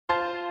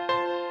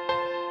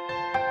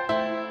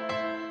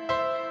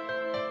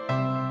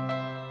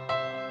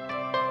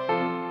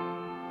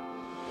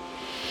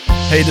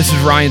Hey, this is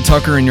Ryan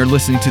Tucker, and you're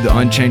listening to the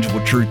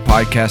Unchangeable Truth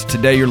Podcast.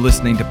 Today, you're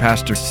listening to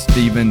Pastor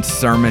Stephen's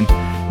sermon,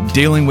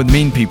 Dealing with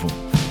Mean People,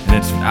 and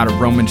it's out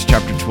of Romans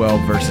chapter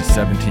 12, verses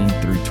 17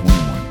 through 21.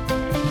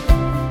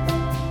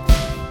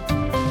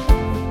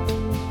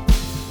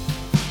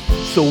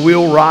 So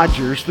Will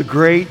Rogers, the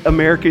great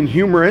American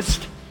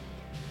humorist,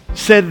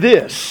 said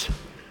this: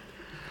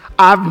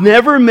 "I've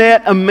never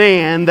met a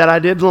man that I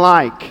didn't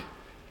like."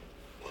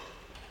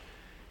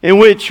 In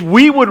which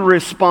we would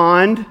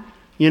respond,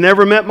 "You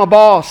never met my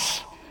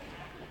boss."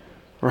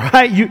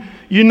 Right?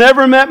 You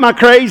never met my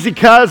crazy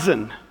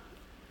cousin.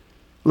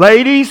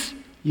 Ladies,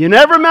 you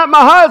never met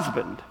my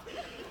husband.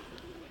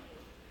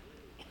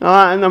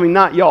 I mean,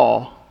 not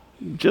y'all,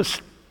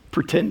 just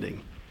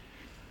pretending.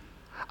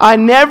 I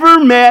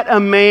never met a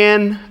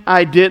man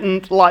I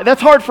didn't like.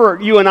 That's hard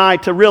for you and I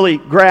to really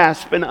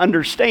grasp and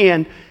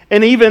understand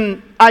and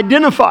even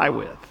identify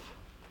with.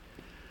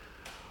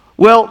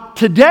 Well,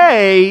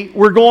 today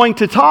we're going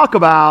to talk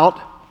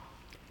about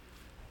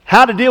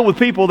how to deal with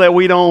people that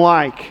we don't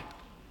like.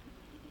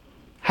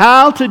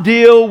 How to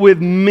deal with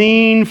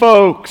mean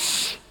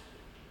folks.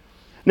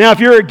 Now, if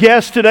you're a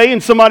guest today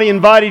and somebody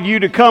invited you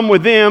to come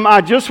with them,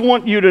 I just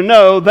want you to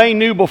know they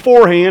knew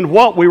beforehand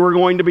what we were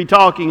going to be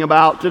talking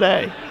about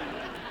today.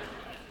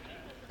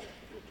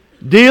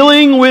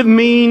 Dealing with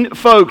mean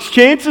folks.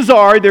 Chances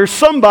are there's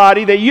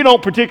somebody that you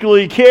don't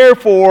particularly care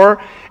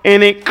for,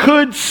 and it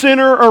could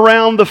center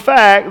around the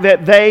fact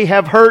that they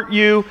have hurt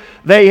you,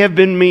 they have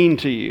been mean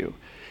to you.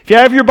 If you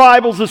have your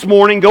Bibles this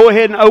morning, go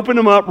ahead and open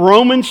them up.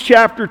 Romans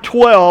chapter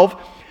 12.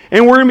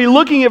 And we're going to be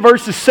looking at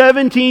verses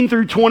 17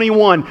 through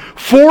 21.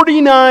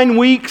 49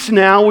 weeks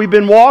now, we've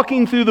been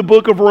walking through the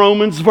book of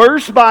Romans,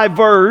 verse by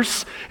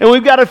verse. And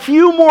we've got a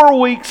few more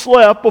weeks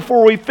left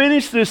before we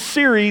finish this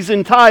series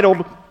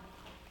entitled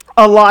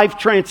A Life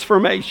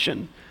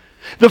Transformation.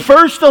 The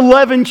first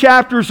 11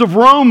 chapters of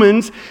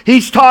Romans,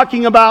 he's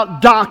talking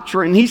about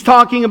doctrine. He's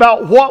talking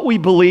about what we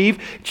believe.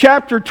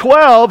 Chapter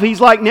 12,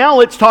 he's like, now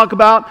let's talk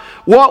about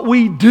what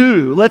we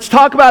do. Let's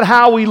talk about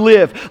how we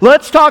live.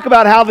 Let's talk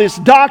about how this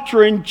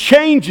doctrine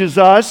changes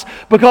us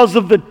because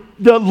of the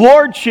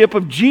lordship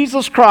of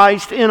Jesus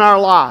Christ in our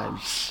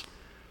lives.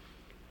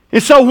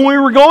 And so when we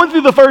were going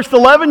through the first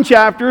 11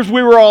 chapters,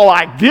 we were all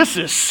like, this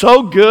is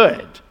so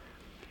good.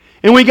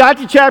 And we got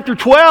to chapter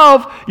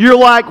 12, you're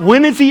like,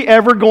 when is he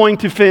ever going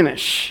to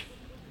finish?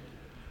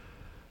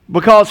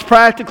 Because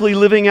practically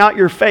living out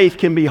your faith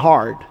can be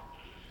hard.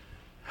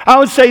 I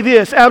would say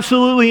this,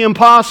 absolutely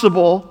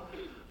impossible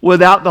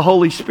without the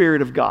Holy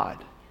Spirit of God.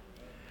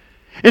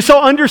 And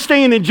so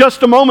understand in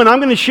just a moment, I'm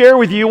going to share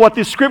with you what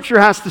this scripture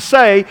has to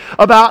say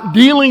about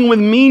dealing with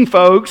mean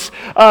folks.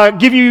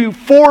 Give you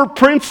 4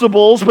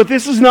 principles, but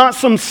this is not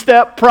some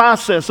step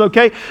process,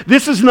 okay?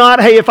 This is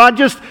not, hey, if I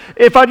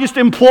just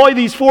employ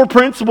these 4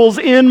 principles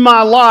in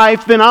my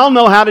life, then I'll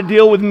know how to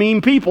deal with mean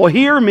people.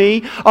 Hear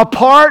me,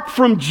 apart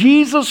from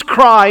Jesus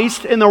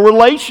Christ and the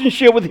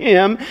relationship with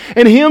Him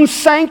and Him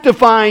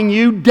sanctifying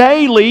you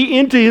daily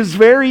into His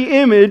very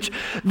image,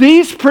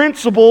 these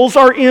principles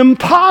are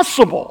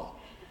impossible.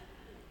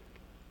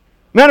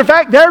 Matter of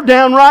fact, they're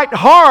downright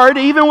hard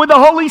even with the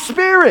Holy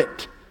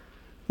Spirit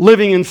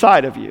living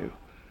inside of you.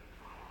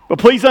 But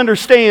please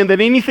understand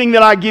that anything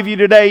that I give you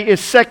today is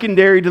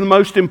secondary to the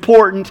most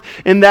important,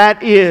 and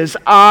that is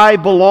I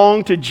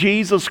belong to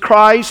Jesus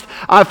Christ.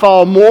 I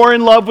fall more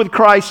in love with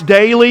Christ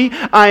daily.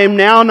 I am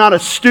now not a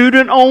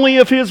student only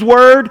of His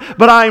Word,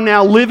 but I am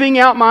now living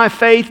out my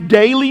faith,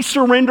 daily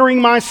surrendering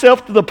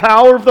myself to the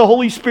power of the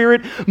Holy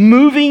Spirit,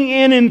 moving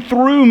in and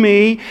through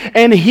me.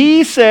 And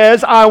He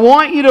says, I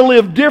want you to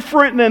live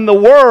different than the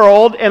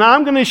world, and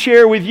I'm going to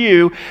share with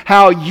you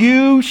how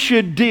you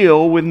should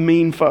deal with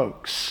mean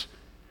folks.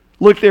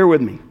 Look there with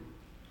me.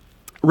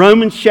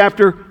 Romans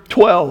chapter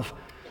 12,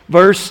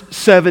 verse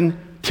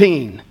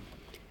 17.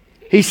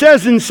 He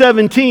says in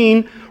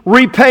 17,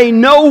 repay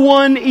no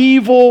one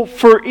evil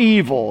for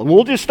evil. And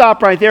we'll just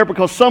stop right there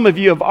because some of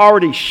you have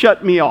already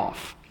shut me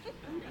off.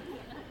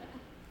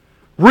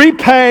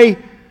 Repay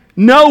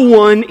no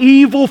one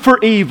evil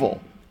for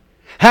evil.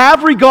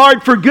 Have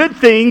regard for good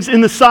things in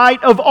the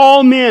sight of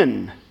all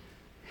men.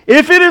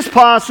 If it is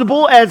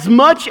possible, as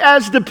much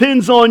as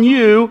depends on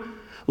you,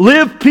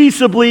 live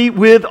peaceably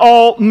with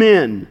all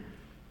men.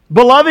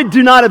 Beloved,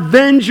 do not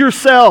avenge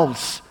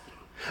yourselves,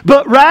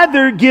 but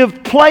rather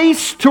give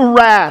place to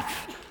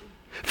wrath.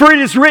 For it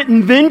is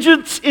written,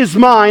 vengeance is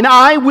mine,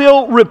 I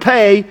will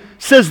repay,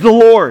 says the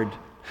Lord.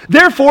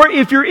 Therefore,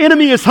 if your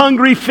enemy is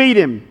hungry, feed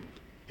him.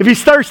 If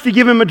he's thirsty,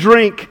 give him a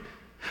drink.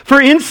 For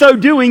in so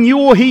doing, you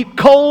will heap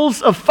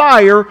coals of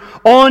fire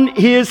on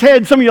his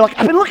head. Some of you are like,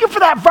 I've been looking for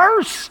that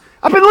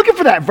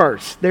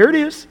verse. There it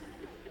is.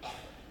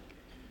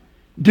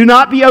 Do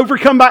not be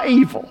overcome by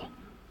evil,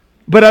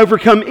 but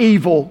overcome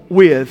evil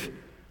with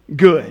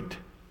good.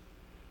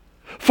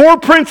 4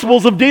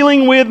 principles of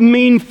dealing with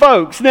mean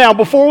folks. Now,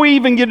 before we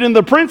even get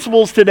into the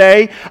principles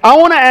today, I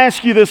want to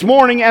ask you this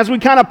morning, as we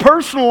kind of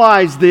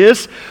personalize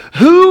this,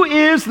 who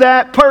is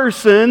that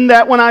person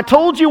that when I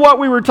told you what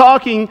we were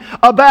talking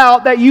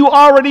about, that you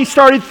already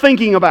started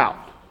thinking about?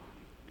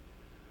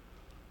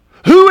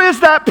 Who is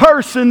that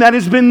person that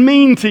has been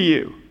mean to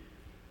you?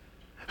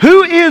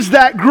 Who is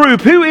that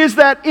group? Who is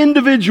that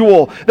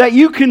individual that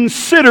you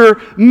consider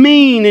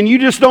mean and you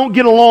just don't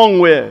get along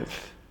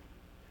with?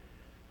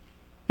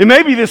 And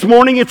maybe this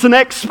morning it's an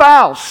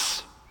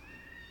ex-spouse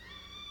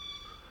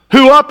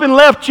who up and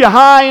left you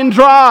high and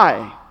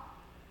dry.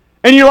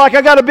 And you're like,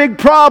 I got a big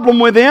problem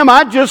with them.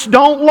 I just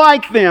don't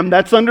like them.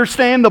 That's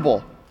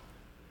understandable.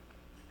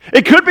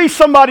 It could be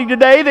somebody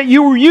today that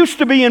you were used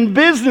to be in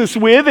business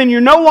with and you're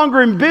no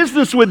longer in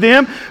business with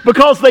them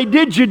because they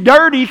did you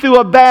dirty through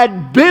a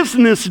bad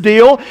business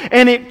deal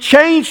and it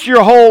changed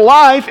your whole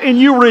life and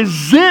you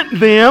resent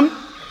them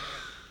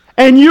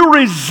and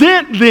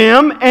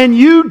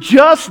you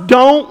just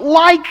don't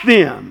like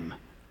them.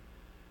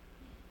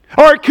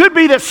 Or it could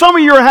be that some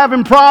of you are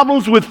having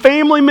problems with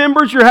family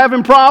members, you're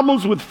having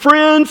problems with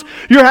friends,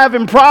 you're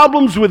having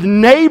problems with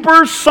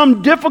neighbors,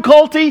 some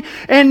difficulty,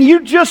 and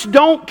you just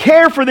don't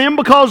care for them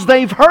because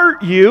they've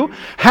hurt you.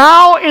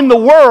 How in the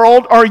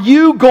world are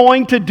you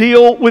going to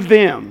deal with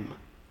them?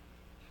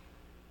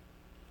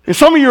 And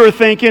some of you are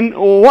thinking,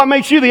 well, what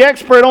makes you the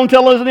expert on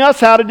telling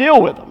us how to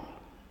deal with them?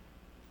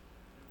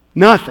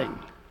 Nothing.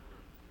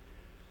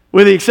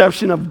 With the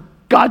exception of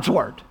God's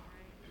Word.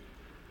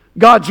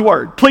 God's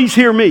Word. Please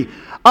hear me.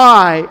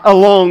 I,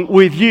 along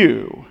with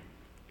you,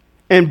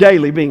 am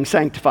daily being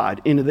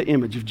sanctified into the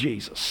image of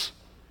Jesus.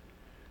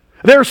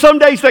 There are some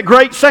days that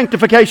great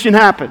sanctification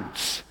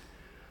happens.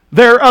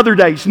 There are other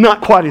days,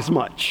 not quite as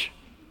much.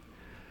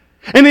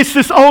 And it's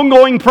this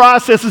ongoing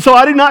process. And so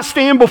I do not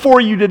stand before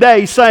you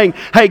today saying,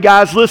 hey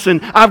guys, listen,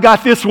 I've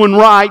got this one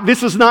right.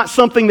 This is not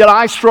something that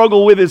I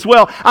struggle with as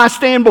well. I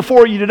stand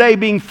before you today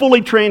being fully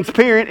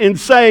transparent and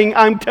saying,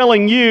 I'm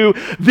telling you,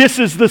 this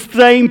is the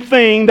same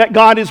thing that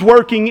God is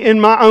working in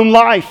my own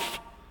life.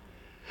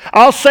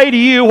 I'll say to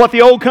you what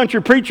the old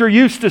country preacher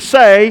used to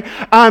say,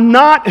 I'm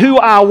not who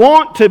I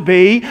want to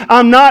be,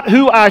 I'm not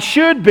who I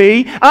should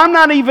be, I'm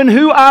not even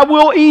who I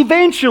will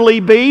eventually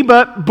be,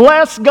 but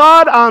bless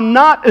God, I'm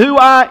not who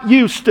I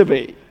used to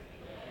be.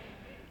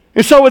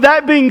 And so with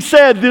that being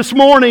said this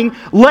morning,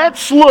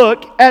 let's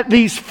look at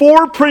these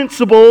 4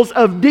 principles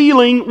of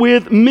dealing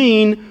with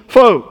mean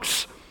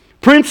folks.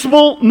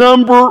 Principle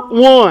number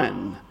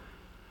 1,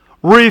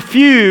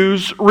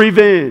 refuse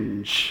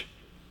revenge.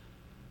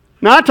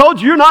 Now, I told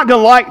you, you're not going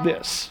to like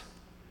this.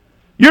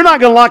 You're not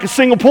going to like a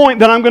single point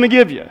that I'm going to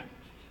give you.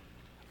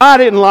 I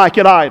didn't like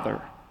it either.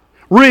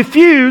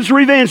 Refuse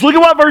revenge. Look at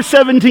what verse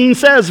 17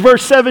 says.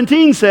 Verse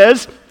 17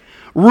 says,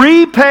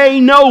 repay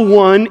no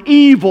one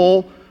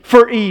evil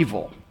for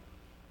evil.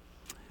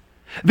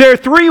 There are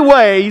 3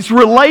 ways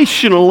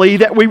relationally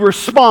that we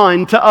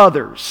respond to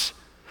others.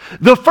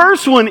 The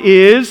first one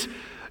is,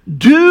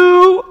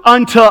 do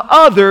unto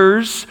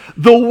others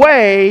the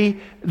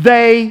way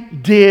they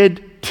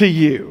did to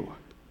you.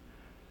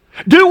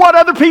 Do what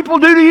other people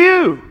do to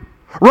you,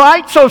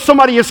 right? So if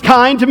somebody is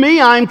kind to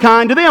me, I'm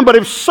kind to them. But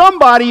if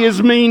somebody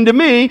is mean to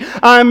me,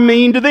 I'm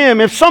mean to them.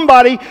 If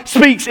somebody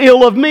speaks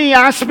ill of me,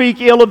 I speak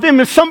ill of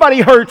them. If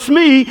somebody hurts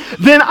me,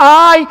 then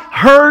I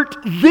hurt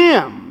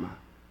them.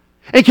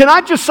 And can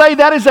I just say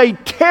that is a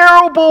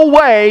terrible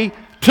way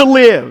to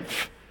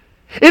live.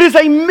 It is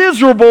a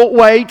miserable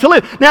way to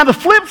live. Now, the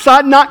flip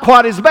side, not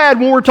quite as bad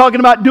when we're talking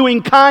about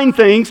doing kind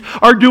things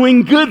or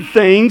doing good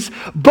things,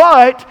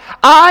 but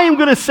I am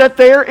going to sit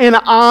there and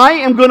I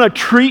am going to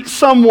treat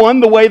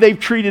someone the way they've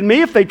treated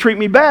me. If they treat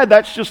me bad,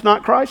 that's just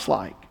not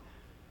Christ-like.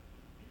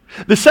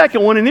 The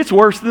second one, and it's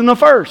worse than the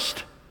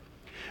first,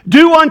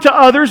 do unto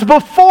others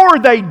before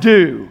they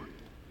do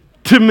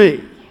to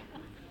me.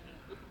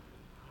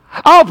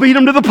 I'll beat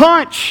them to the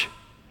punch.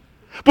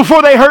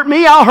 Before they hurt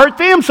me, I'll hurt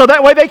them so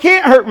that way they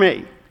can't hurt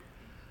me.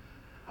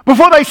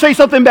 Before they say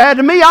something bad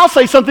to me, I'll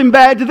say something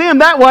bad to them.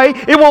 That way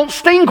it won't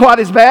sting quite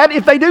as bad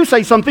if they do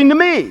say something to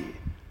me.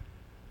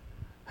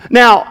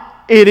 Now,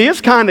 it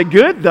is kind of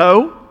good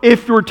though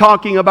if we're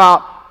talking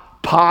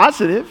about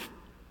positive.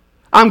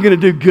 I'm going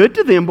to do good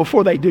to them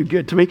before they do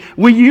good to me.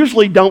 We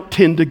usually don't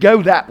tend to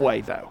go that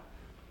way though.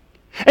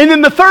 And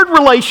then the third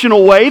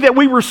relational way that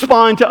we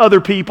respond to other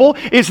people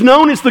is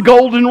known as the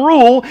golden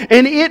rule,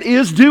 and it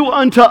is do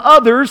unto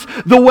others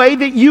the way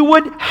that you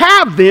would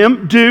have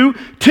them do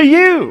to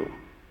you.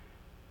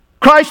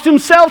 Christ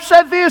himself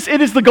said this,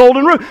 it is the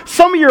golden rule.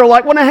 Some of you are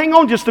like, well, now hang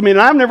on just a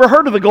minute. I've never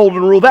heard of the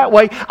golden rule that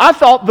way. I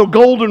thought the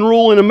golden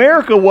rule in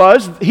America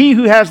was he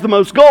who has the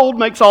most gold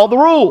makes all the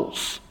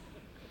rules.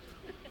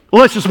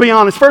 Well, let's just be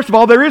honest. First of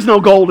all, there is no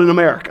gold in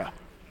America.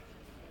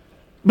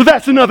 But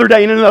that's another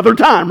day and another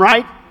time,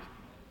 right?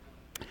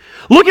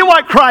 Look at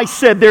what Christ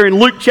said there in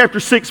Luke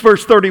chapter 6,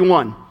 verse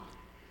 31.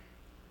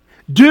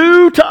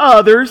 Do to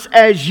others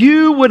as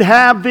you would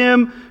have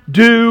them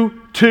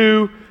do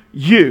to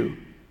you.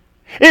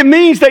 It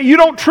means that you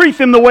don't treat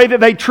them the way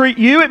that they treat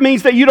you. It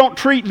means that you don't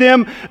treat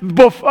them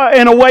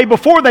in a way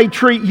before they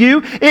treat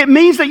you. It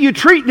means that you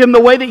treat them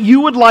the way that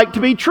you would like to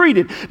be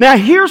treated. Now,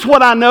 here's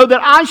what I know that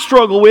I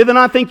struggle with, and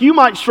I think you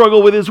might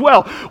struggle with as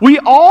well. We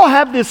all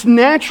have this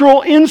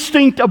natural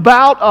instinct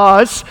about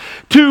us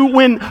to,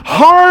 when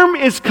harm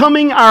is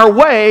coming our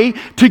way,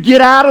 to get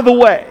out of the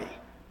way.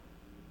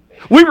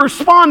 We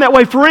respond that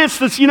way. For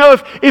instance,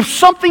 if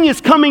something is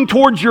coming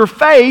towards your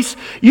face,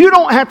 you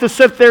don't have to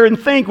sit there and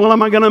think, well,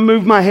 am I going to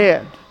move my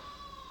head?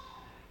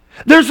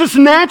 There's this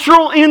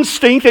natural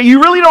instinct that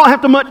you really don't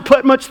have to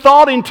put much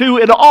thought into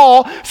at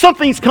all.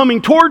 Something's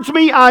coming towards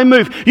me, I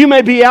move. You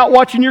may be out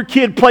watching your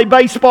kid play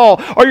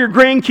baseball or your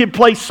grandkid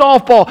play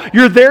softball.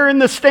 You're there in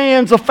the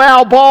stands, a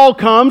foul ball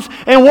comes,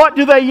 and what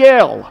do they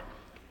yell?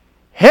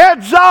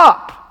 Heads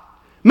up.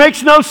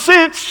 Makes no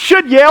sense.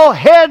 Should yell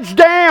heads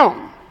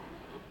down.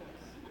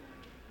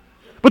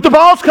 But the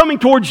ball's coming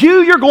towards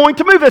you, you're going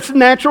to move. That's a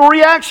natural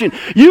reaction.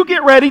 You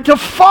get ready to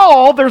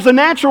fall, there's a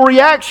natural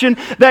reaction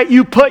that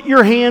you put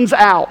your hands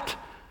out.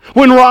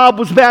 When Rob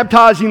was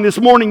baptizing this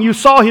morning, you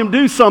saw him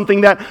do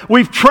something that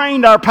we've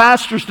trained our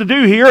pastors to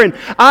do here, and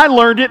I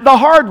learned it the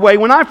hard way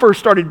when I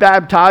first started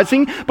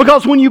baptizing,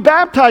 because when you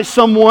baptize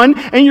someone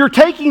and you're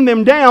taking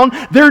them down,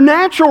 their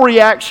natural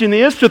reaction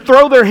is to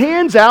throw their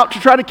hands out to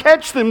try to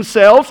catch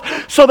themselves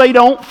so they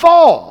don't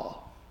fall.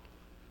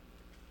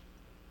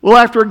 Well,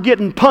 after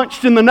getting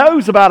punched in the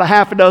nose about a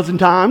half a dozen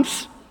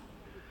times,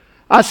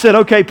 I said,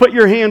 okay, put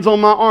your hands on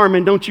my arm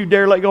and don't you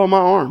dare let go of my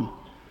arm.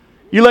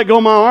 You let go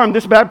of my arm,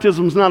 this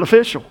baptism's not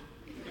official.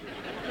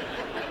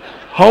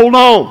 Hold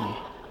on.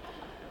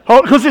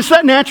 Because it's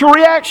that natural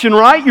reaction,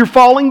 right? You're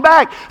falling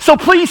back. So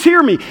please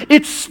hear me.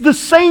 It's the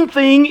same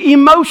thing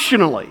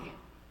emotionally.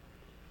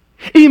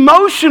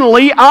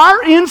 Emotionally,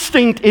 our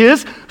instinct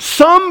is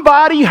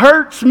somebody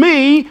hurts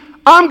me,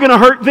 I'm going to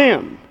hurt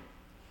them.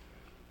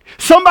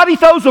 Somebody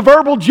throws a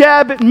verbal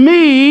jab at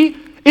me,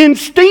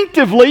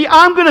 instinctively,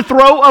 I'm going to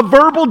throw a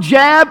verbal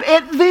jab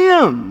at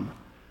them.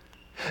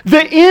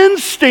 The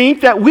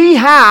instinct that we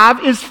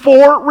have is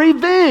for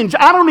revenge.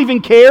 I don't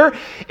even care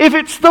if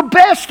it's the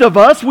best of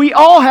us. We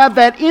all have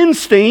that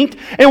instinct.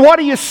 And what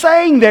he is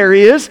saying there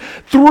is,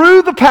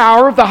 through the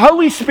power of the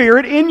Holy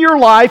Spirit in your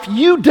life,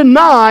 you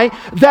deny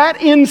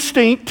that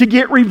instinct to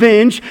get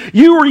revenge.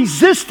 You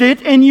resist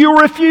it and you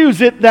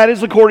refuse it. That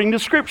is according to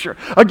Scripture.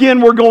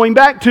 Again, we're going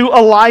back to a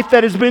life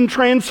that has been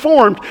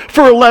transformed.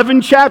 For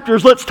 11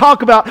 chapters, let's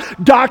talk about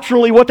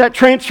doctrinally what that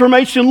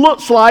transformation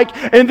looks like.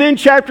 And then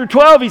chapter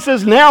 12, he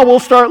says, now we'll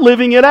start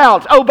living it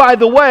out. Oh, by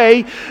the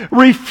way,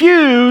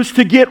 refuse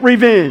to get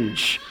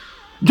revenge.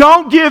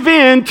 Don't give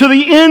in to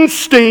the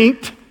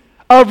instinct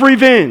of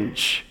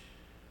revenge.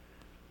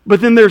 But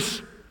then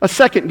there's a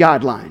second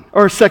guideline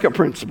or a second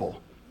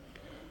principle.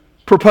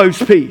 Propose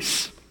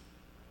peace.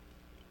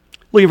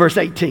 Look at verse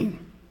 18.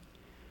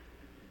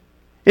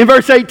 In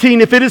verse 18,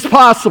 if it is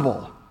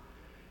possible,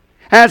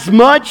 as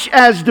much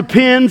as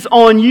depends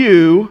on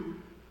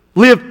you,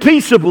 live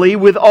peaceably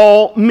with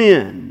all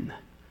men.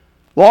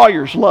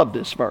 Lawyers love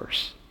this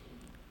verse.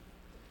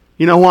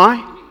 You know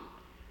why?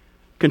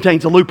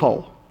 Contains a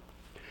loophole.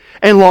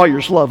 And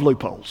lawyers love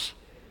loopholes.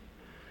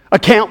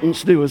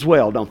 Accountants do as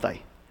well, don't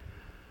they?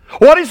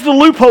 What is the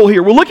loophole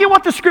here? Well, look at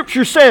what the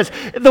Scripture says.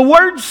 The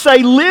words say,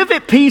 live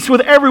at peace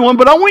with everyone,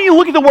 but I want you to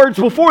look at the words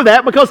before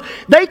that because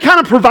they kind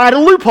of provide a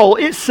loophole.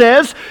 It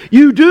says,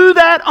 you do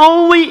that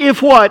only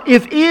if what?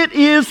 If it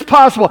is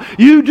possible.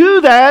 You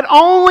do that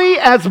only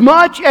as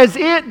much as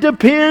it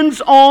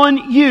depends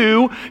on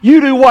you. You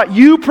do what?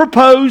 You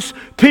propose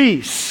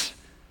peace.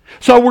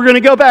 So we're going to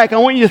go back. I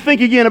want you to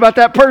think again about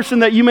that person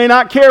that you may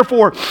not care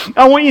for.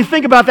 I want you to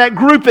think about that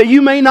group that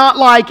you may not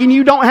like and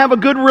you don't have a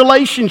good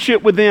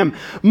relationship with them.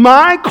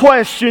 My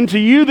question to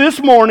you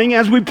this morning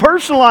as we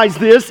personalize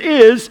this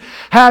is,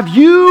 have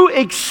you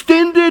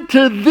extended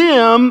to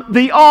them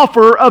the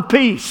offer of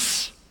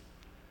peace?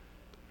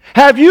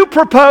 Have you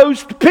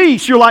proposed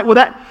peace? You're like,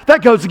 well,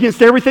 that goes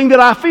against everything that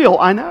I feel.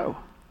 I know.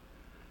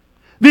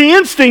 The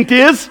instinct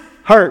is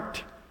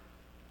hurt.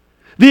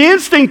 The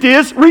instinct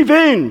is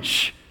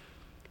revenge.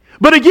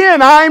 But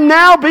again, I'm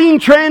now being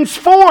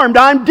transformed.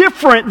 I'm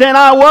different than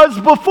I was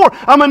before.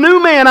 I'm a new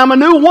man. I'm a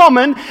new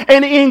woman.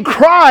 And in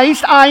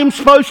Christ, I am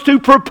supposed to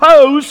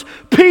propose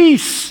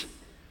peace.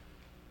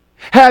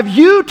 Have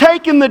you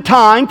taken the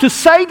time to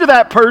say to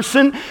that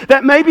person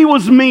that maybe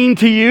was mean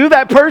to you,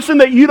 that person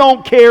that you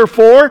don't care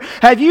for,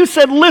 have you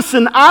said,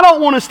 listen, I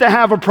don't want us to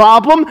have a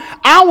problem.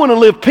 I want to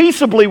live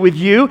peaceably with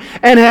you.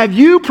 And have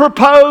you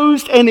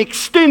proposed and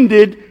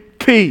extended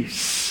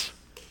peace?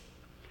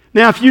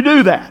 Now, if you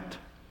do that,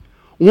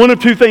 one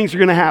of two things are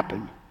going to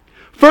happen.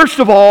 First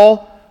of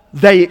all,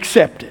 they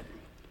accept it.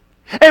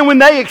 And when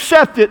they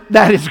accept it,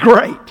 that is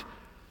great.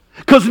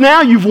 Because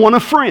now you've won a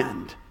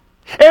friend.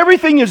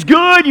 Everything is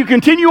good. You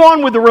continue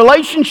on with the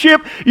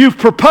relationship. You've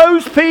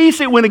proposed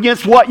peace. It went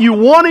against what you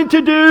wanted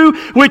to do,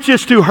 which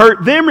is to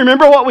hurt them.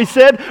 Remember what we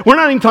said? We're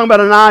not even talking about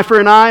an eye for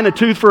an eye and a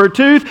tooth for a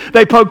tooth.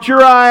 They poked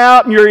your eye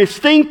out, and your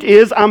instinct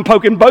is, I'm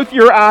poking both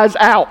your eyes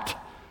out,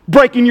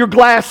 breaking your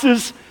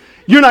glasses.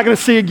 You're not going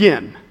to see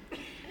again.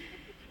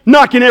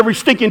 Knocking every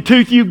stinking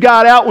tooth you've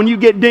got out. When you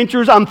get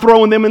dentures, I'm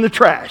throwing them in the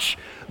trash.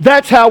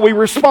 That's how we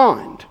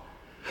respond.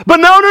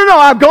 But no,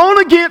 I've gone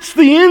against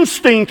the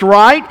instinct,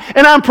 right?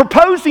 And I'm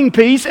proposing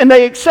peace, and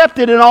they accept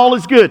it, and all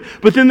is good.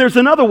 But then there's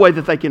another way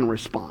that they can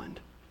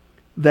respond.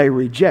 They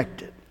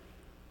reject it.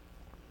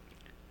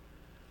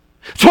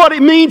 It's what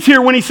it means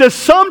here when he says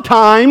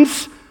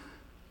sometimes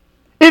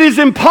it is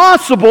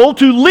impossible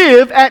to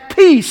live at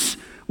peace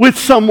with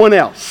someone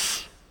else.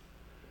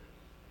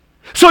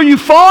 So you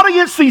fought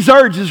against these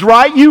urges,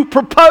 right? You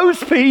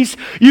propose peace,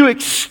 you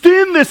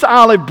extend this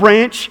olive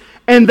branch,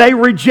 and they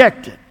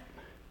reject it.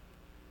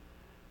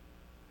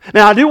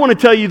 Now, I do want to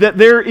tell you that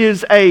there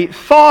is a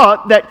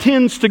thought that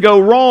tends to go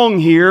wrong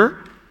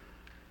here,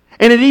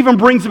 and it even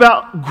brings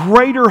about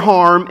greater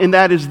harm, and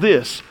that is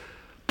this: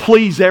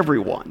 please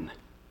everyone.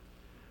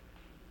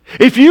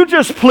 If you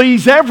just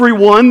please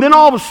everyone, then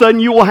all of a sudden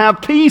you will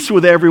have peace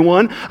with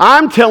everyone.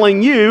 I'm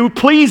telling you,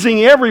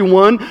 pleasing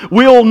everyone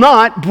will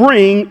not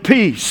bring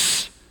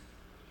peace.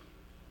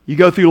 You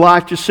go through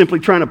life just simply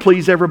trying to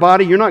please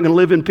everybody, you're not going to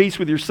live in peace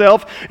with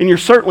yourself, and you're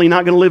certainly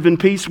not going to live in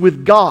peace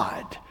with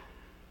God.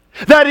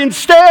 That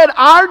instead,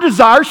 our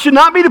desire should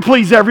not be to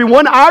please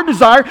everyone. Our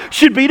desire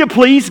should be to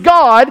please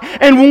God.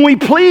 And when we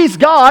please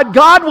God,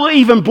 God will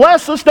even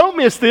bless us. Don't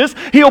miss this.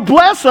 He'll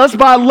bless us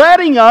by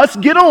letting us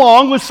get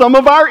along with some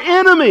of our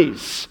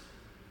enemies.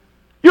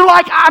 You're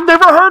like, I've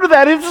never heard of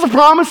that. It's a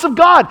promise of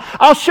God.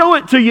 I'll show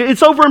it to you.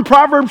 It's over in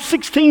Proverbs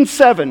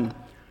 16:7.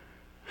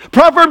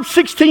 Proverbs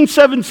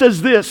 16:7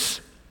 says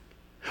this: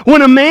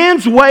 when a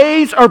man's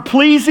ways are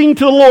pleasing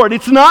to the Lord,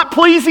 it's not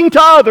pleasing to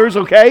others,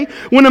 okay?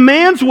 When a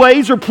man's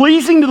ways are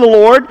pleasing to the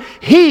Lord,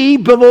 he,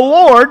 but the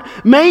Lord,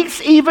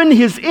 makes even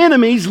his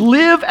enemies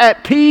live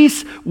at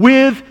peace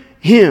with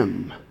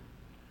him.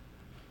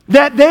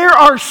 That there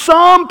are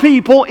some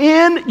people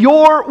in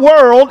your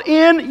world,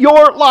 in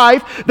your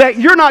life, that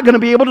you're not going to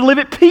be able to live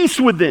at peace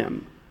with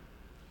them.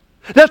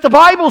 That the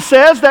Bible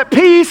says that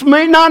peace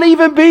may not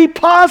even be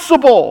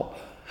possible.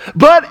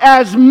 But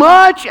as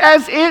much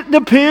as it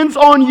depends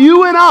on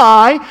you and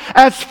I,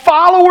 as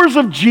followers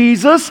of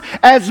Jesus,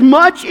 as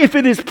much if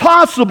it is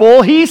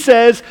possible, he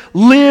says,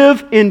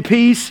 live in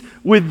peace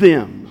with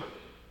them.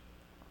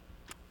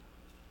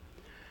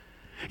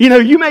 You know,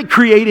 you may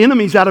create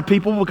enemies out of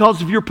people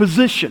because of your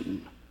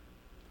position.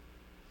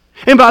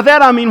 And by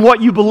that I mean what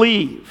you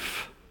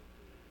believe.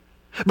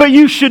 But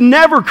you should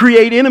never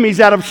create enemies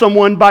out of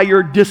someone by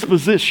your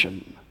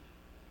disposition.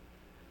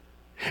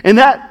 And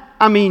that,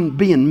 I mean,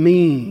 being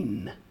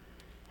mean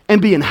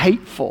and being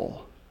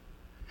hateful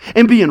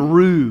and being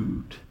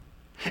rude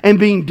and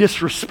being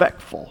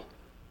disrespectful.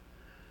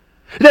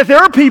 That there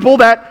are people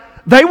that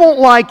they won't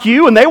like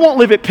you and they won't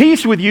live at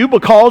peace with you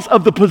because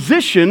of the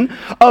position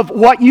of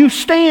what you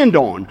stand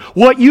on,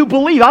 what you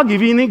believe. I'll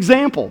give you an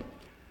example.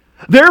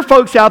 There are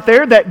folks out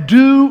there that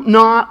do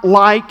not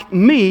like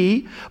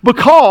me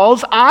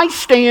because I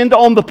stand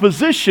on the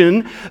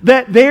position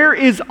that there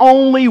is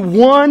only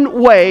one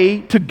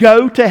way to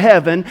go to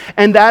heaven,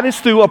 and that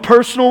is through a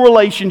personal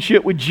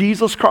relationship with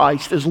Jesus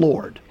Christ as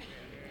Lord.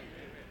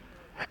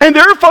 And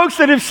there are folks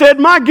that have said,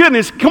 my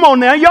goodness, come on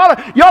now, you ought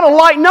to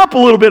lighten up a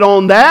little bit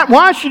on that.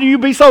 Why should you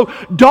be so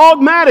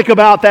dogmatic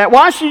about that?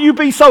 Why should you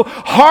be so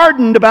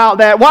hardened about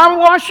that?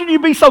 Why should you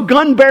be so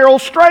gun barrel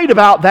straight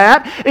about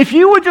that? If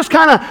you would just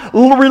kind of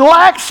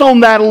relax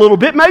on that a little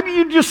bit, maybe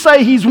you just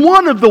say he's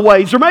one of the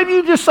ways, or maybe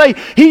you just say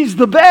he's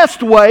the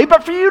best way,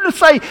 but for you to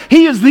say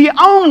he is the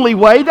only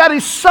way, that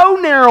is so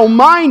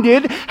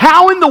narrow-minded.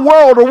 How in the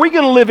world are we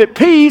going to live at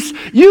peace?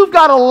 You've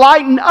got to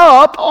lighten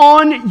up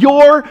on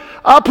your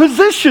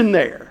position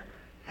there.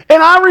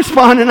 And I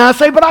respond and I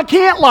say, but I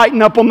can't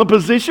lighten up on the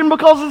position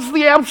because it's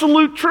the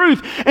absolute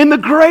truth. And the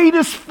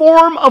greatest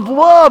form of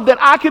love that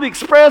I could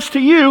express to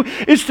you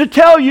is to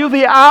tell you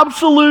the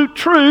absolute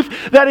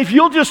truth, that if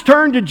you'll just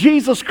turn to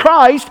Jesus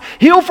Christ,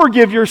 he'll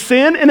forgive your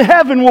sin and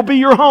heaven will be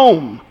your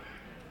home.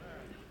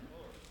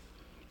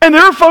 And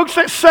there are folks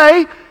that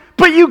say,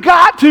 but you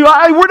got to.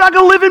 We're not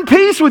going to live in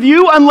peace with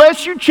you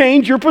unless you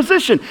change your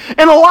position.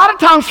 And a lot of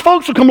times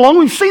folks will come along.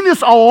 We've seen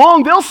this all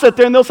along. They'll sit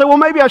there and they'll say, well,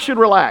 maybe I should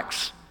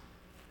relax.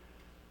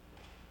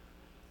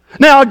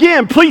 Now,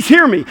 again, please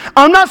hear me.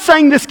 I'm not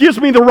saying this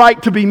gives me the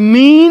right to be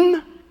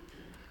mean.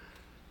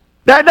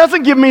 That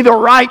doesn't give me the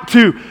right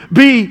to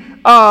be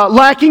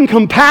lacking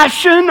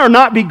compassion or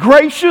not be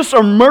gracious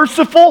or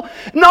merciful.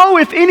 No,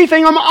 if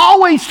anything, I'm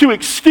always to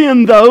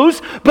extend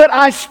those, but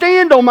I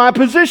stand on my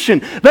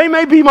position. They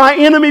may be my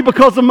enemy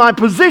because of my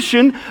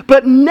position,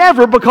 but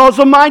never because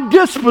of my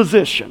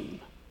disposition.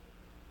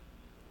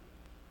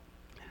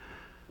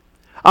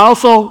 I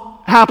also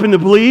happen to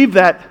believe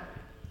that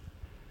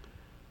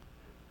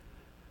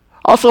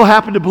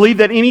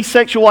any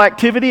sexual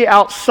activity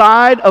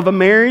outside of a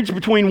marriage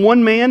between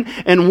one man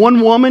and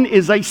one woman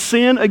is a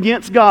sin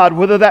against God,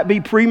 whether that be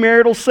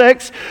premarital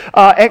sex,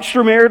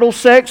 extramarital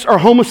sex, or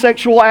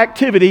homosexual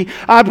activity.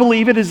 I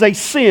believe it is a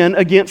sin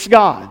against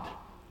God.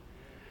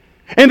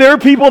 And there are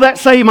people that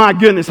say, my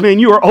goodness, man,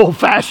 you are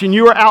old-fashioned,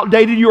 you are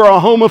outdated, you are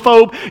a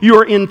homophobe, you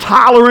are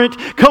intolerant.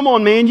 Come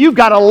on, man, you've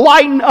got to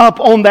lighten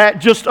up on that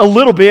just a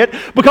little bit,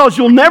 because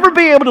you'll never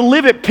be able to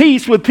live at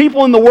peace with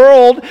people in the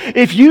world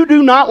if you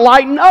do not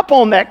lighten up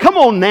on that. Come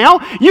on now,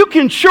 you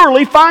can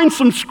surely find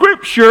some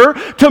scripture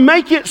to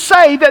make it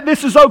say that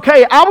this is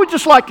okay. I would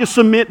just like to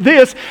submit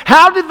this.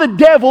 How did the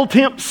devil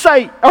tempt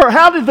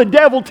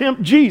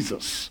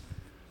Jesus?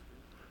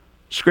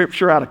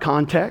 Scripture out of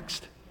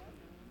context.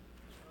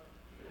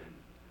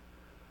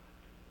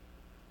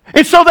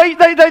 And so they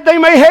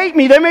may hate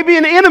me. They may be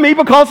an enemy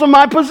because of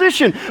my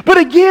position. But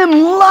again,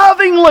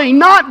 lovingly,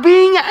 not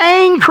being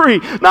angry,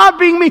 not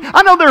being mean.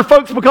 I know there are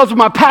folks because of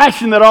my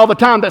passion that all the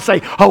time that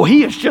say, oh,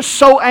 he is just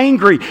so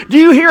angry. Do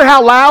you hear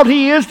how loud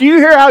he is? Do you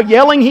hear how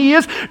yelling he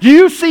is? Do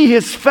you see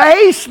his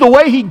face, the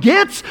way he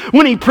gets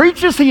when he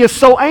preaches? He is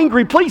so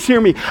angry. Please hear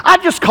me. I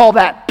just call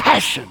that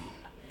passion.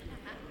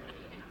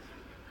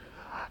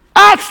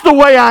 That's the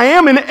way I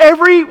am in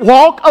every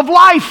walk of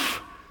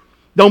life.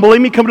 Don't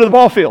believe me? Come to the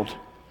ball field.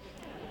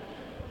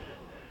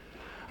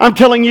 I'm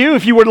telling you,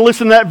 if you were to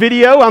listen to that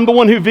video, I'm the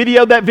one who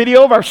videoed that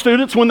video of our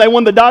students when they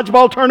won the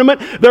dodgeball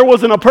tournament. There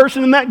wasn't a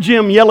person in that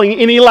gym yelling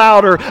any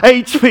louder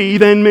HP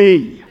than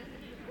me.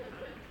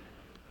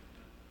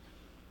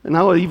 And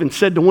I even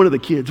said to one of the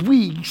kids,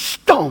 we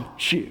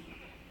stomped you.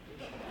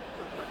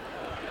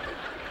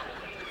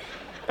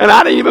 And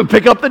I didn't even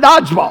pick up the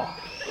dodgeball.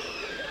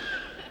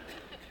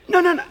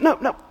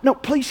 No,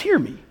 please hear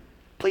me.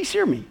 Please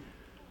hear me.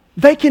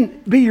 They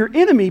can be your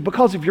enemy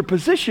because of your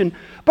position,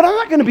 but I'm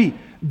not going to be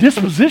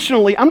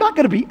dispositionally, I'm not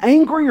going to be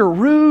angry or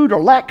rude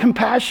or lack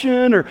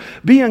compassion or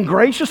be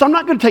ungracious. I'm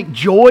not going to take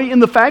joy in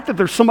the fact that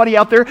there's somebody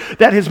out there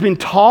that has been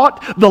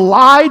taught the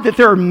lie that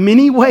there are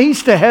many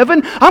ways to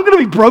heaven. I'm going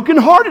to be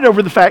brokenhearted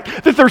over the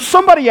fact that there's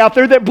somebody out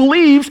there that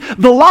believes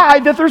the lie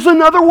that there's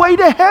another way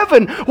to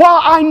heaven, while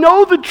I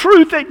know the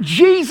truth that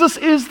Jesus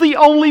is the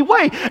only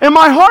way. And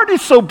my heart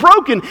is so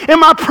broken and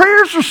my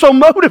prayers are so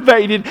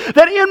motivated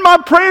that in my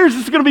prayers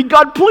it's going to be,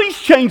 God, please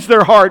change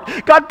their heart.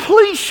 God,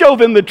 please show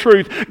them the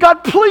truth.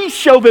 God, please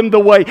show them the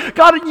way.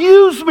 God,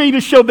 use me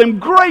to show them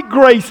great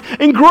grace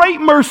and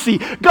great mercy.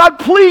 God,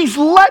 please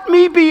let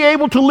me be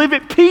able to live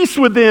at peace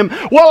with them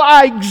while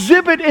I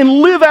exhibit and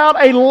live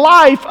out a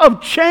life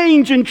of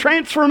change and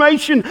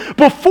transformation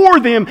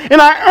before them.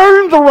 And I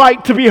earn the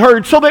right to be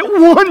heard so that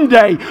one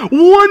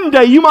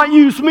day you might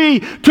use me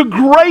to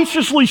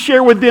graciously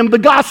share with them the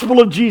gospel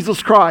of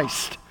Jesus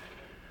Christ.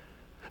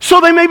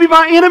 So they may be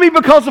my enemy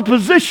because of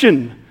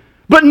position,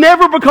 but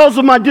never because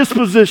of my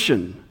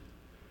disposition.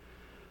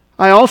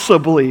 I also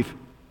believe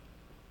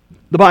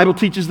the Bible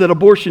teaches that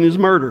abortion is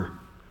murder,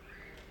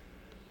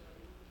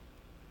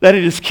 that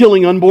it is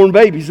killing unborn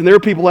babies. And there are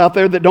people out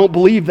there that don't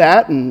believe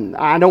that, and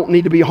I don't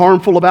need to be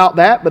harmful about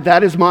that, but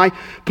that is my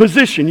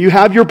position. You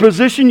have your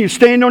position, you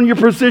stand on your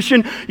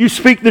position, you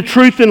speak the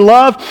truth in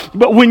love,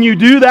 but when you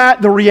do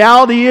that, the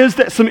reality is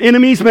that some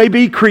enemies may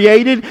be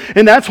created,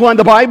 and that's why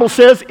the Bible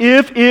says,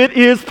 if it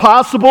is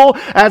possible,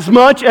 as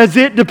much as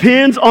it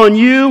depends on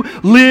you,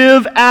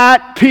 live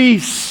at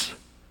peace.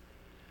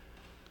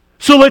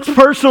 So let's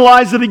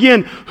personalize it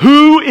again.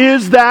 Who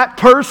is that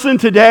person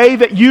today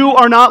that you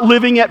are not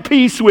living at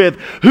peace with?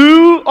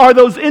 Who are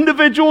those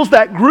individuals,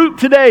 that group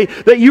today,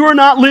 that you are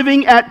not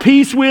living at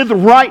peace with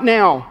right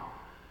now?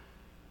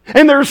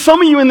 And there are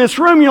some of you in this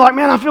room, you're like,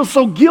 man, I feel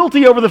so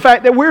guilty over the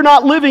fact that we're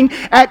not living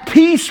at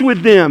peace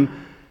with them.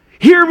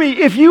 Hear me,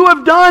 if you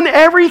have done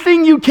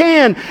everything you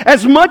can,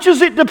 as much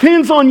as it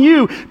depends on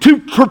you, to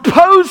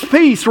propose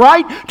peace,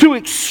 right? To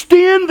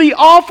extend the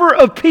offer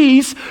of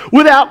peace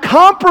without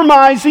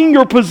compromising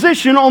your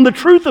position on the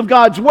truth of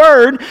God's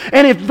Word,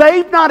 and if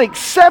they've not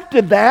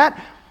accepted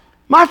that,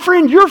 my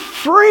friend, you're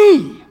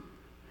free.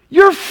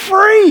 You're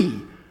free.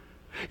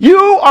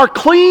 You are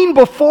clean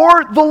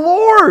before the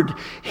Lord.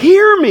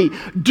 Hear me.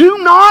 Do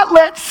not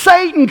let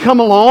Satan come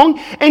along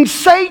and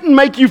Satan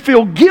make you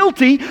feel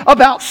guilty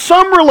about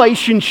some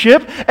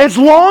relationship. As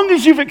long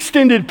as you've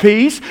extended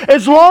peace,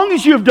 as long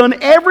as you have done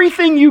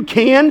everything you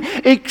can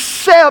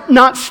except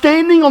not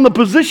standing on the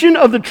position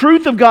of the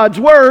truth of God's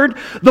Word,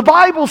 the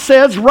Bible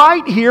says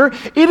right here,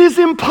 it is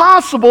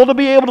impossible to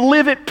be able to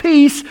live at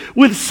peace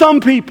with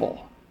some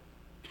people.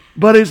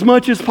 But as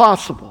much as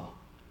possible,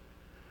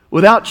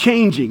 without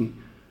changing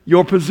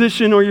your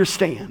position or your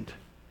stand,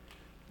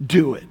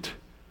 do it.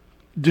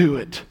 Do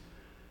it.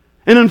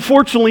 And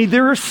unfortunately,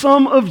 there are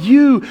some of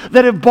you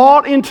that have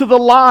bought into the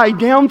lie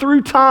down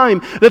through time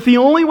that the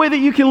only way that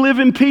you can live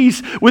in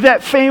peace with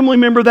that family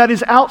member that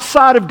is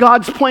outside of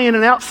God's plan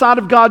and outside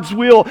of God's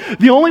will,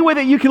 the only way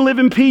that you can live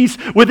in peace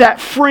with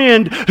that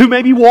friend who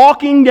may be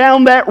walking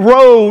down that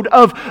road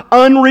of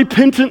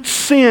unrepentant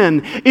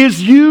sin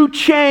is you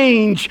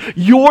change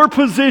your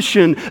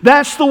position.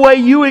 That's the way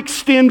you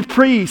extend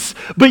peace.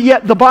 But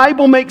yet the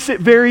Bible makes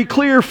it very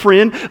clear,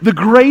 friend, the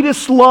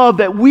greatest love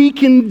that we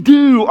can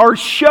do or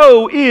show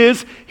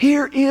is,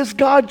 here is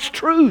God's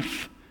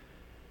truth.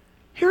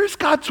 Here is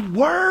God's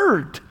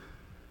Word.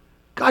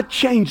 God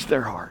changed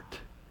their heart.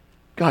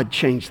 God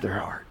changed their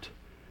heart.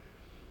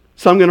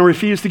 So I'm going to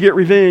refuse to get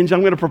revenge. I'm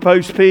going to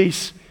propose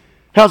peace.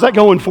 How's that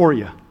going for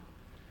you?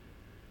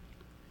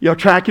 Y'all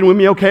tracking with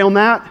me okay on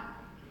that?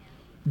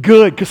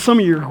 Good, because some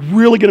of you are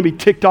really going to be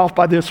ticked off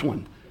by this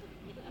one.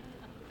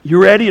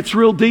 You ready? It's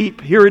real deep.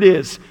 Here it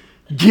is.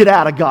 Get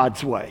out of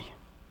God's way.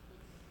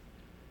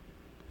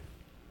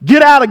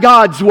 Get out of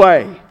God's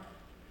way.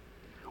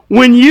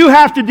 When you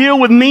have to deal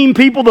with mean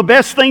people, the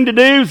best thing to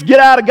do is get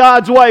out of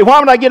God's way.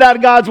 Why would I get out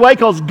of God's way?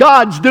 Because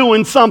God's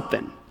doing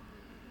something.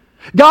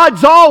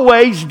 God's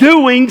always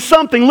doing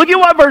something. Look at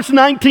what verse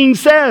 19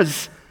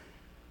 says.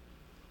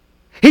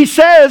 He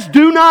says,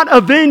 "Do not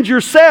avenge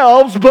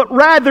yourselves, but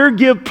rather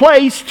give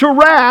place to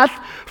wrath,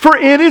 for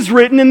it is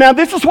written," and now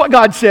this is what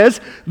God says,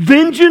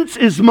 "Vengeance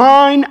is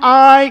mine,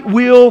 I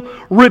will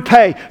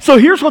repay." So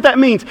here's what that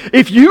means.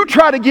 If you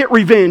try to get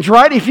revenge,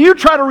 right? If you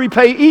try to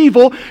repay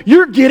evil,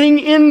 you're getting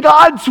in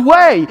God's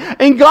way.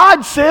 And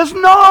God says,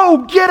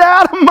 "No, get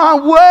out of my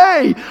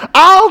way.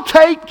 I'll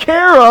take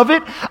care of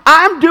it.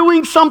 I'm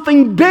doing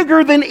something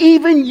bigger than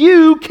even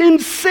you can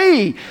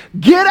see.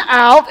 Get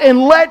out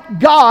and let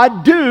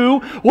God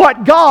do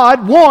what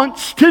God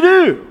wants to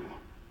do."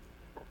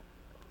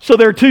 So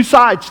there are two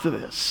sides to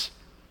this.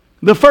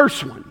 The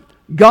first one,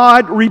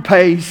 God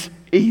repays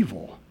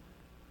evil.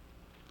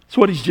 That's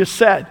what he's just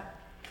said.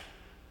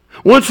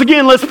 Once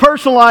again, let's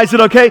personalize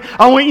it, okay?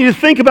 I want you to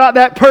think about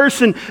that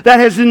person that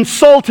has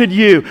insulted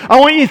you. I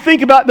want you to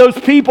think about those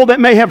people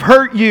that may have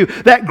hurt you,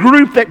 that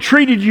group that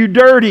treated you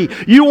dirty.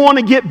 You want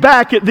to get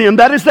back at them.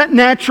 That is that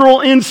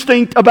natural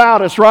instinct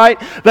about us, right?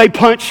 They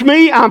punched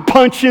me, I'm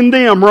punching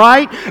them,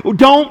 right?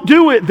 Don't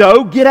do it,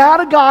 though. Get out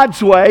of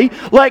God's way.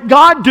 Let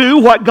God do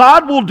what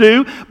God will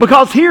do,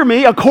 because hear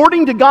me,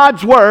 according to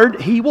God's word,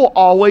 He will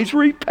always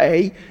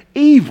repay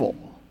evil.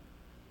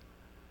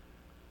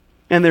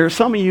 And there are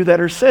some of you that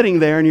are sitting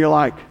there and you're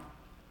like,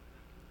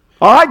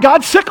 "All right,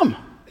 God, sick them.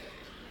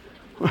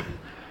 All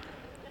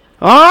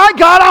right,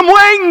 God, I'm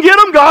waiting. Get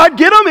them, God.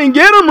 Get them and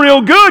get them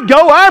real good.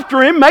 Go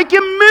after him. Make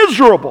him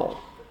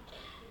miserable."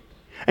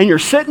 And you're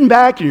sitting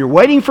back and you're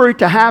waiting for it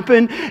to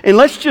happen. And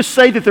let's just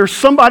say that there's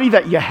somebody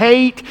that you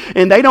hate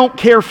and they don't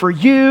care for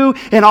you.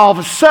 And all of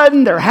a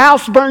sudden their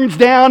house burns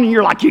down and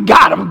you're like, "You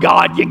got them,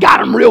 God. You got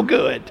them real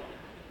good."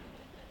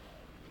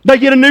 They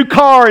get a new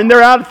car and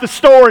they're out at the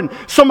store and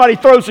somebody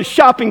throws a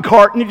shopping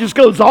cart and it just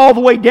goes all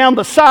the way down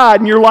the side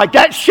and you're like,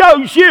 "That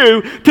shows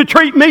you to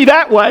treat me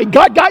that way.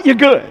 God got you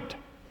good."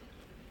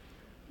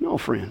 No,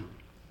 friend.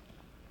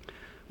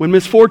 When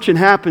misfortune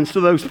happens to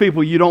those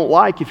people you don't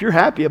like, if you're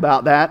happy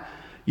about that,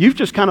 you've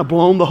just kind of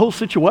blown the whole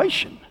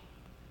situation.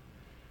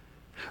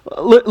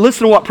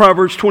 Listen to what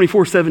Proverbs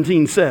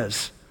 24:17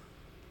 says.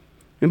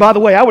 And by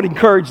the way, I would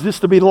encourage this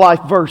to be the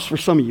life verse for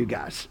some of you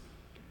guys.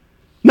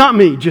 Not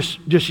me, just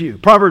you.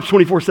 Proverbs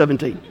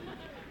 24:17.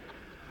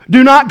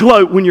 "Do not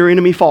gloat when your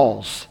enemy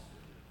falls.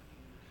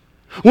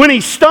 When he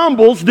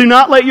stumbles, do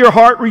not let your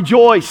heart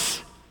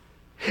rejoice.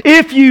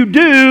 If you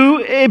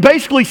do," it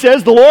basically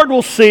says, "the Lord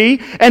will see,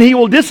 and he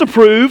will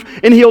disapprove,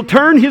 and he'll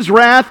turn his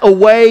wrath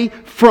away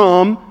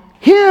from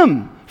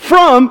him,"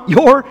 from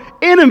your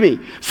enemy.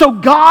 So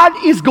God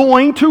is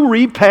going to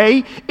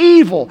repay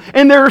evil.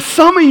 And there are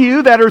some of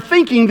you that are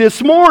thinking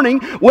this morning,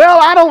 "Well,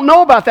 I don't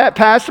know about that,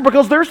 Pastor,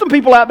 because there's some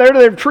people out there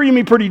that have treated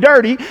me pretty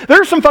dirty.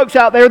 There's some folks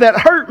out there that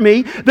hurt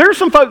me. There's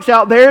some folks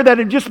out there that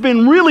have just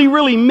been really,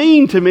 really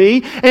mean to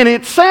me. And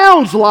it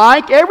sounds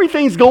like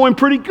everything's going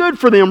pretty good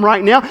for them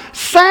right now.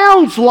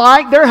 Sounds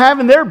like they're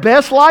having their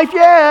best life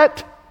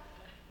yet."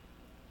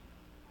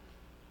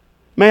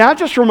 May I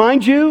just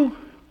remind you,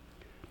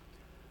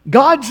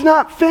 God's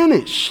not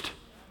finished.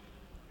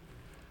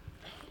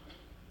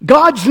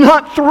 God's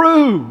not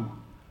through.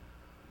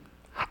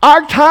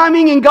 Our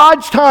timing and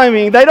God's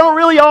timing, they don't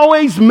really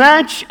always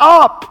match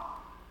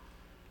up.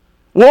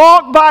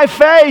 Walk by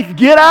faith.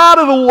 Get out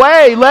of the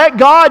way. Let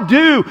God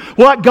do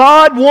what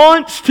God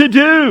wants to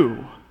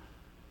do.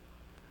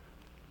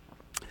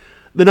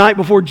 The night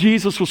before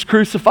Jesus was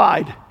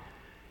crucified,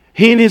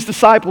 he and his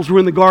disciples were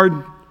in the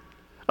Garden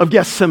of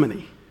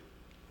Gethsemane.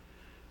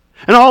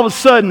 And all of a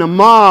sudden, a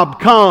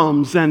mob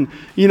comes, and,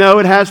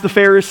 it has the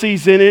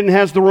Pharisees in it, and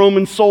has the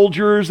Roman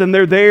soldiers, and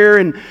they're there,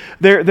 and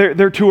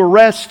they're to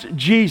arrest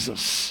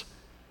Jesus.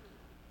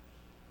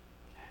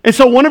 And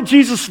so one of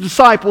Jesus'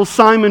 disciples,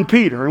 Simon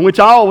Peter, in which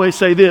I always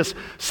say this,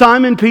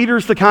 Simon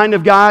Peter's the kind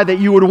of guy that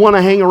you would want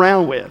to hang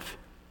around with.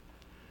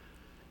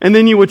 And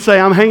then you would say,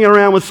 "I'm hanging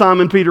around with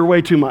Simon Peter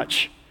way too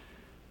much.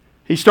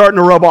 He's starting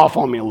to rub off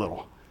on me a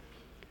little."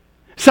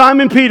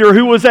 Simon Peter,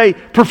 who was a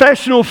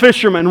professional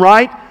fisherman,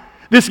 right?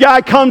 This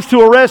guy comes to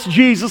arrest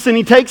Jesus, and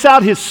he takes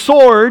out his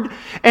sword.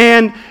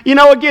 And,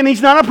 again,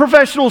 he's not a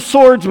professional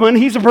swordsman.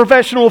 He's a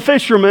professional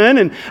fisherman.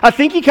 And I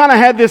think he kind of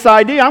had this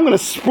idea, "I'm going to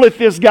split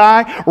this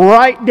guy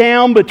right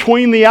down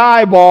between the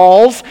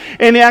eyeballs."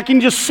 And I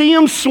can just see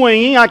him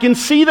swinging. I can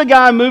see the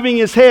guy moving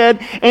his head.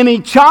 And he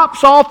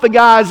chops off the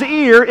guy's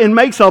ear and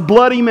makes a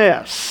bloody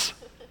mess.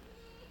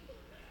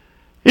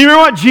 You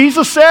remember what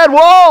Jesus said?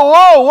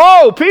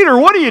 Whoa, Peter,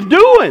 what are you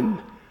doing?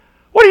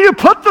 What do you do?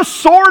 Put the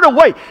sword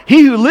away.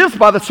 He who lives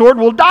by the sword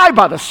will die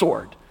by the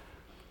sword.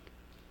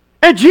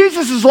 And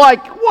Jesus is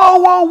like,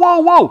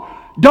 whoa.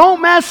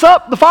 Don't mess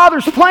up the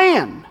Father's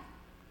plan.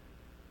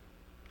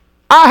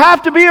 I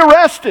have to be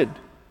arrested.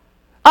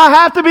 I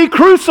have to be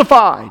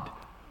crucified.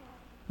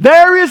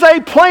 There is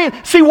a plan.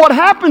 See, what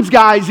happens,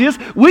 guys, is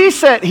we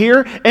sit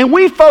here and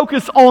we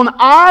focus on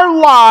our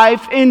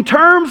life in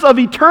terms of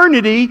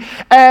eternity,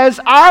 as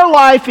our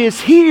life is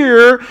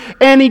here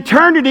and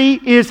eternity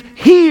is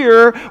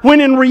here,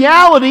 when in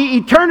reality,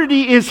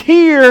 eternity is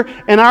here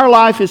and our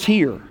life is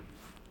here.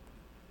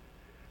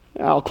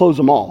 I'll close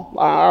them all.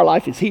 Our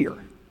life is here.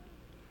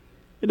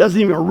 It doesn't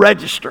even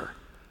register.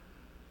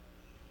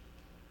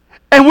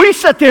 And we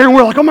sit there and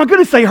we're like, oh my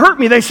goodness, they hurt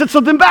me. They said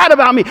something bad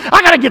about me.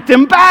 I got to get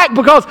them back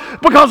because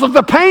of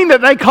the pain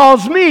that they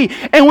caused me.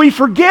 And we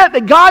forget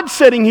that God's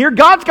sitting here.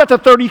 God's got the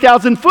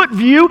 30,000 foot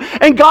view.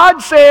 And God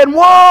said,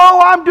 whoa,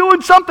 I'm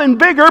doing something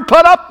bigger.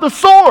 Put up the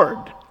sword.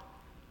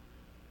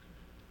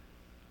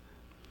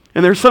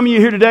 And there's some of you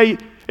here today,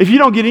 if you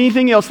don't get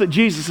anything else that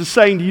Jesus is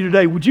saying to you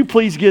today, would you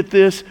please get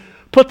this?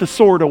 Put the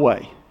sword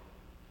away.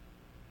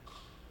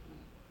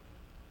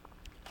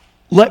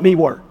 Let me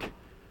work.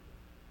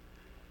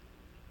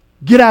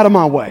 Get out of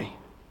my way.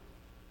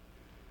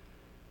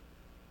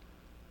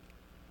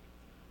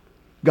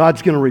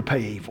 God's going to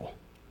repay evil.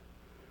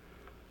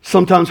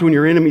 Sometimes when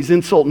your enemies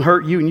insult and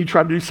hurt you and you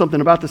try to do something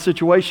about the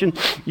situation,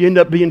 you end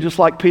up being just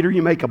like Peter.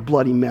 You make a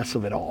bloody mess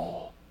of it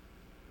all.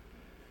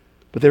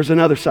 But there's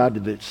another side to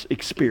this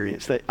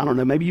experience that, I don't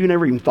know, maybe you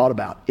never even thought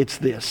about. It's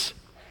this.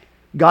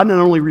 God not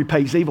only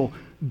repays evil,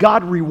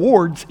 God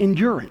rewards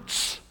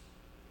endurance.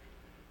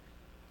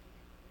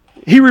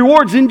 He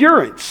rewards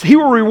endurance. He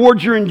will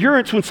reward your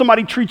endurance when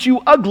somebody treats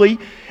you ugly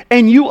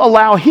and you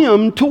allow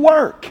Him to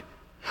work.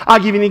 I'll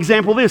give you an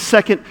example of this.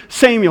 2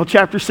 Samuel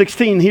chapter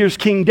 16. Here's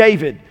King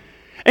David.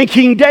 And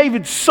King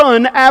David's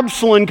son,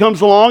 Absalom,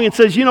 comes along and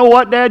says, you know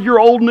what, Dad, you're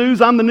old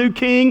news. I'm the new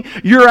king.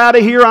 You're out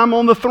of here. I'm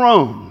on the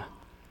throne.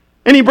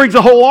 And he brings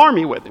a whole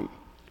army with him.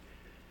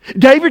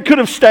 David could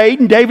have stayed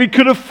and David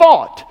could have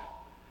fought.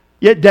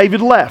 Yet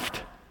David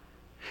left.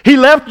 He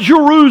left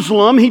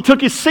Jerusalem. He took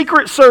his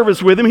secret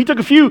service with him. He took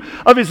a few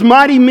of his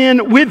mighty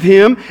men with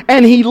him,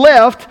 and he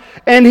left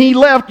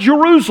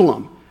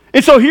Jerusalem.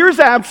 And so here's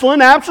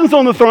Absalom. Absalom's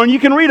on the throne. You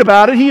can read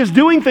about it. He is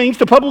doing things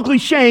to publicly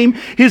shame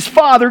his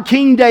father,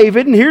 King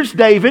David. And here's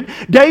David.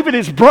 David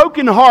is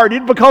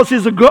brokenhearted because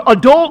his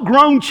adult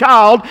grown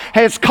child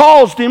has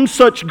caused him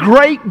such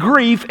great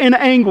grief and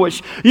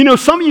anguish. You know,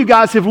 some of you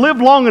guys have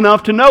lived long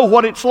enough to know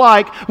what it's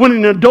like when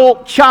an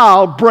adult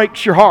child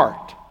breaks your heart.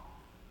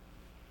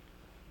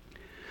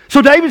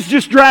 So David's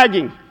just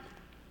dragging.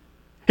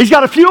 He's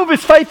got a few of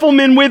his faithful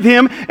men with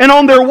him, and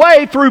on their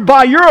way through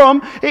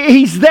Bahurim,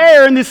 he's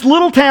there in this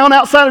little town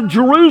outside of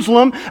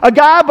Jerusalem. A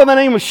guy by the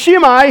name of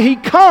Shimei, he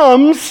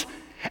comes,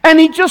 and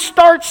he just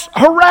starts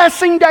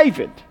harassing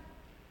David.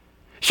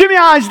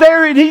 Shimei's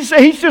there, and he's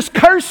just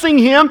cursing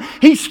him.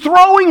 He's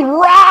throwing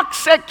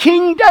rocks at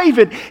King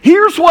David.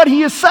 Here's what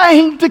he is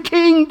saying to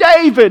King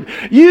David.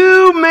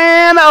 You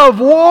man of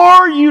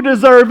war, you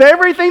deserve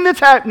everything that's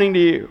happening to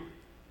you.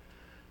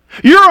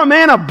 You're a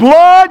man of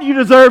blood. You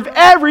deserve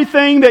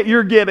everything that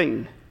you're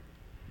getting.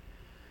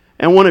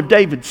 And one of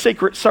David's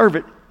secret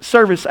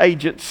service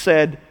agents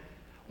said,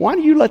 why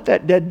do you let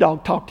that dead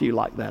dog talk to you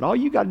like that? All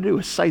you got to do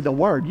is say the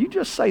word. You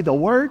just say the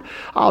word,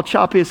 I'll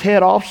chop his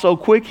head off so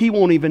quick he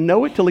won't even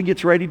know it till he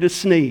gets ready to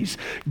sneeze.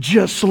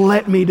 Just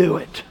let me do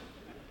it.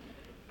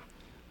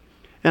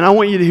 And I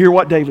want you to hear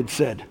what David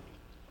said.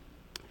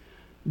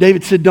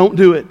 David said, don't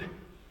do it.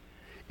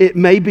 It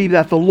may be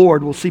that the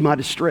Lord will see my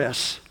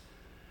distress,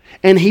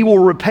 and He will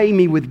repay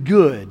me with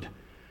good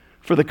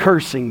for the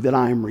cursing that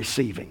I am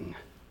receiving.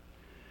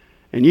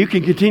 And you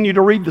can continue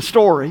to read the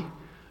story,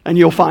 and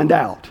you'll find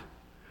out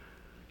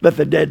that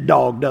the dead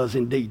dog does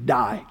indeed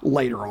die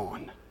later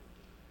on.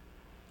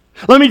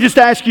 Let me just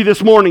ask you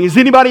this morning, has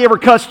anybody ever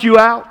cussed you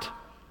out?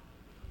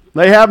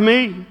 They have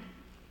me.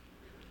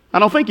 I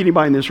don't think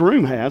anybody in this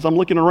room has. I'm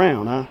looking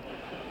around. I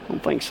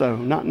don't think so.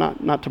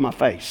 Not to my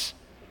face.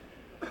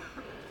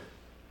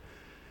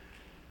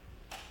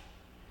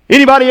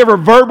 Anybody ever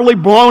verbally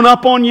blown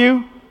up on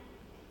you?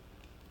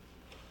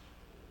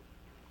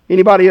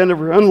 Anybody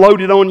ever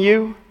unloaded on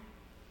you?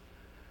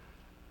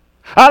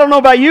 I don't know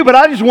about you, but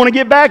I just want to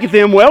get back at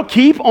them. Well,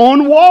 keep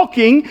on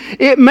walking.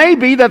 It may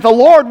be that the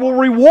Lord will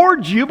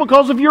reward you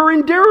because of your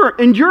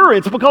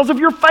endurance, because of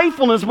your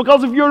faithfulness,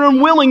 because of your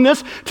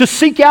unwillingness to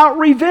seek out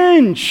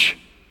revenge.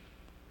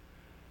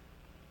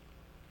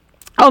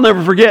 I'll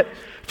never forget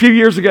a few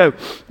years ago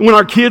when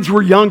our kids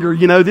were younger.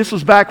 You know, this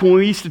was back when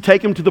we used to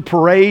take them to the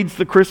parades,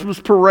 the Christmas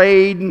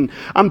parade, and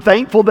I'm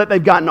thankful that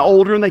they've gotten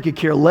older and they could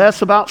care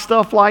less about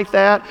stuff like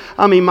that.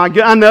 I mean,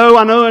 I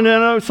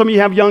know some of you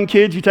have young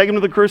kids, you take them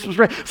to the Christmas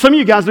parade. Some of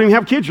you guys don't even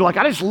have kids. You're like,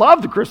 I just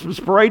love the Christmas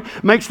parade.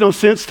 Makes no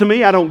sense to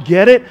me. I don't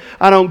get it.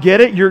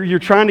 You're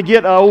trying to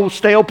get an old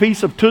stale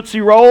piece of Tootsie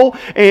Roll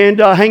and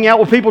hang out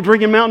with people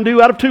drinking Mountain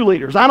Dew out of 2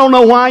 liters. I don't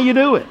know why you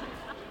do it.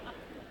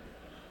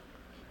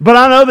 But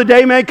I know the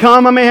day may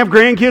come, I may have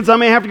grandkids, I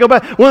may have to go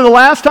back. One of the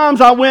last times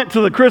I went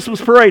to the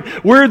Christmas parade,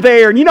 we're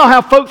there, and you know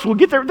how folks will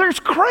get there? There's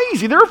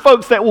crazy. There are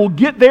folks that will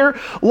get there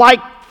like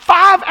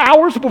 5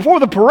 hours before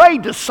the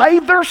parade to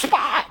save their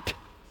spot.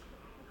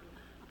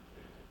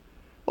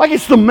 Like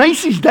it's the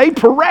Macy's Day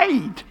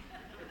Parade.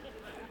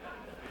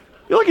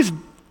 You're like it's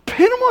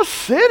Panama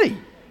City.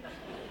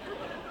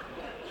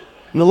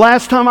 And the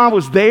last time I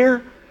was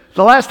there,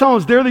 The last time I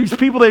was there, these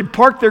people, they'd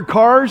parked their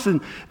cars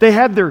and they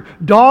had their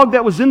dog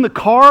that was in the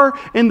car,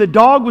 and the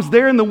dog was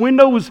there and the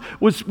window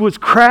was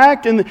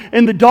cracked,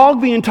 and the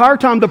dog the entire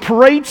time, the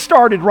parade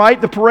started, right?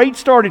 The parade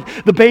started.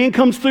 The band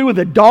comes through and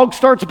the dog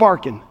starts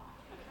barking.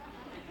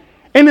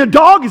 And the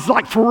dog is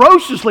like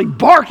ferociously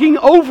barking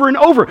over and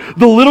over.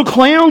 The little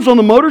clowns on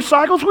the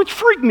motorcycles, which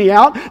freak me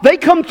out, they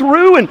come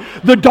through and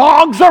the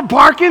dogs are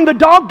barking. The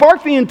dog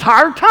barked the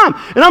entire time.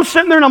 And I'm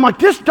sitting there and I'm like,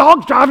 this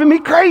dog's driving me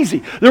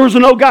crazy. There was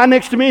an old guy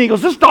next to me and he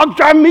goes, this dog's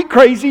driving me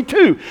crazy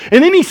too.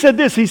 And then he said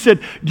this, he said,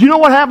 do you know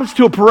what happens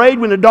to a parade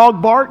when a dog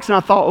barks? And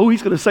I thought, oh,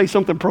 he's going to say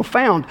something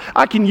profound.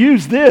 I can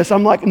use this.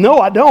 I'm like, no,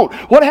 I don't.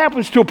 What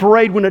happens to a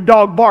parade when a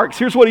dog barks?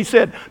 Here's what he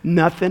said,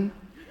 nothing.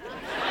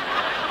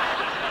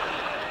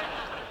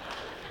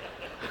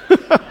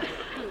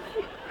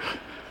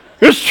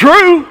 It's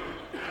true.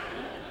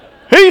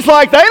 He's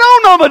like, they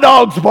don't know the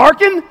dog's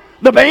barking.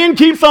 The band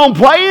keeps on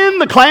playing.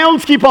 The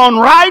clowns keep on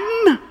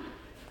riding.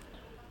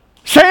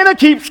 Santa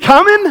keeps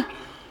coming.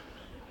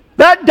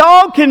 That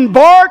dog can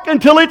bark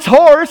until it's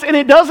hoarse, and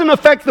it doesn't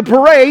affect the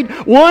parade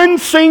one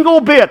single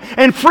bit.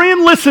 And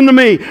friend, listen to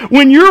me.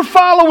 When you're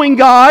following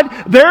God,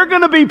 there are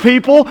going to be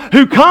people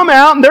who come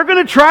out and they're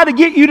going to try to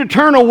get you to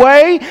turn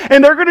away,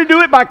 and they're going to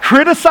do it by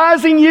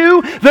criticizing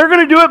you. They're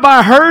going to do it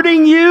by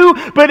hurting you.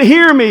 But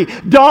hear me,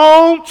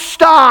 don't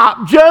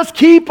stop. Just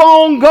keep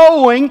on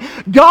going.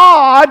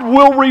 God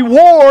will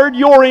reward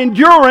your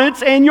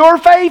endurance and your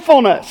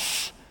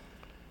faithfulness.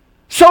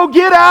 So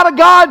get out of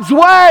God's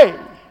way.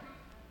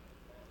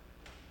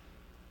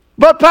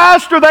 But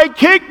Pastor, they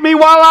kicked me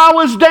while I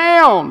was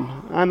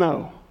down. I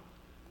know.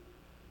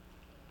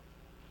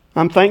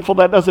 I'm thankful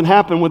that doesn't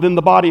happen within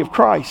the body of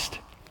Christ.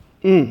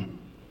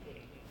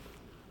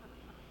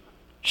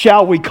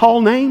 Shall we call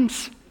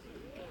names?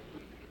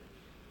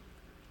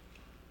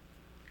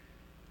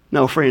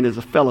 No, friend, as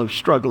a fellow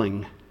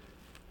struggling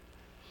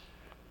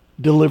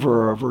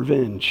deliverer of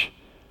revenge,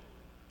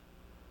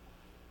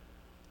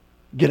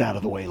 get out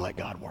of the way and let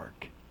God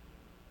work.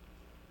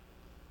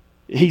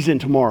 He's in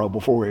tomorrow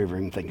before we ever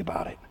even think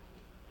about it.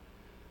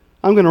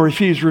 I'm going to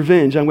refuse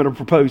revenge. I'm going to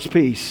propose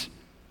peace.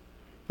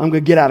 I'm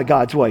going to get out of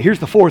God's way. Here's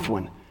the fourth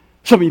one.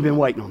 Some of you have been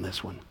waiting on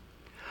this one.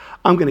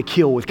 I'm going to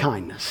kill with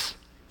kindness.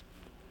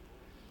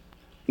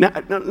 Now,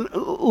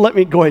 let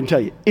me go ahead and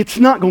tell you, it's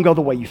not going to go the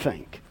way you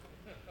think.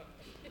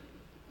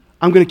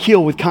 I'm going to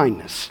kill with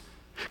kindness.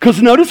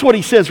 Because notice what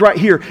he says right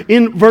here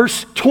in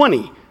verse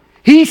 20.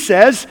 He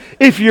says,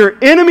 if your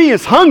enemy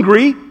is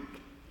hungry,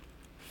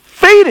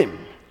 feed him.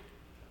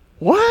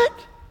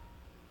 What?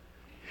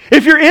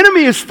 If your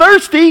enemy is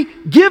thirsty,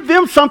 give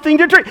them something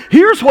to drink.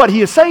 Here's what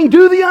he is saying.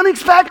 Do the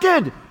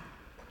unexpected.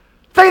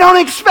 They don't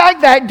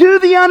expect that. Do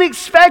the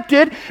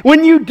unexpected.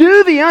 When you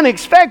do the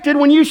unexpected,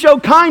 when you show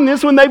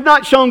kindness when they've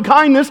not shown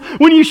kindness,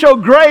 when you show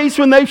grace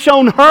when they've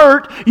shown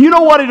hurt, you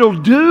know what it'll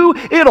do?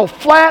 It'll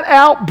flat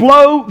out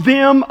blow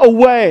them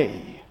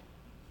away.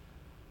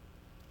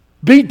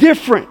 Be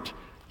different.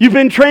 You've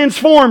been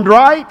transformed,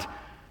 right?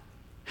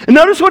 And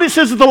notice what it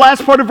says at the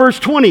last part of verse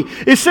 20.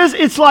 It says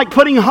it's like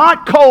putting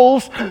hot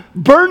coals,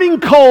 burning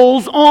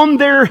coals on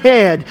their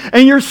head.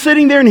 And you're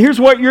sitting there and here's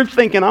what you're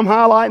thinking. I'm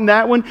highlighting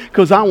that one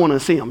because I want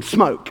to see them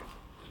smoke.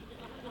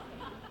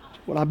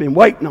 That's what I've been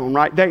waiting on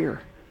right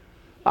there.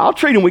 I'll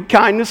treat them with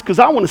kindness because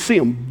I want to see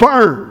them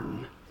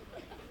burn.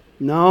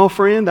 No,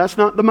 friend, that's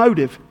not the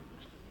motive.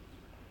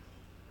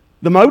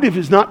 The motive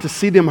is not to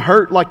see them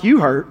hurt like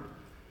you hurt.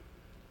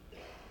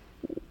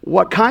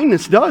 What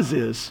kindness does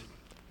is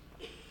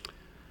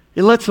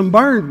it lets them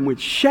burn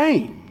with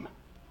shame.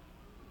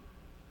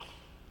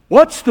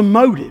 What's the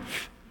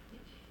motive?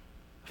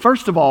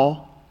 First of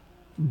all,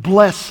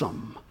 bless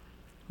them.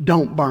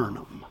 Don't burn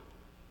them.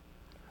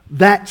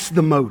 That's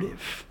the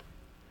motive.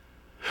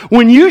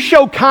 When you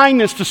show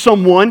kindness to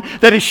someone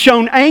that has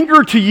shown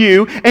anger to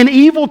you and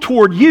evil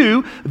toward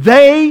you,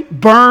 they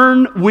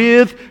burn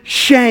with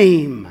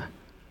shame.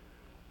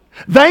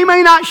 They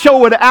may not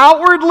show it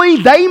outwardly.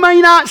 They may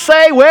not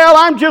say, well,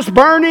 I'm just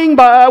burning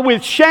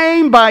with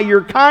shame by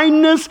your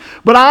kindness.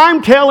 But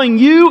I'm telling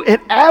you, it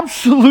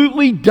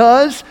absolutely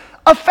does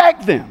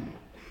affect them.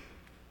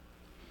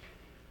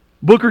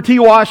 Booker T.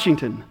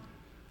 Washington,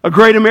 a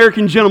great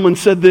American gentleman,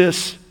 said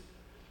this: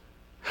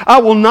 I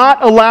will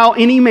not allow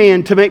any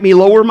man to make me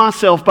lower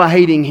myself by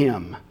hating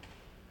him.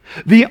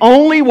 The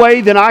only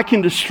way that I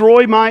can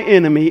destroy my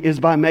enemy is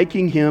by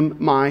making him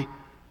my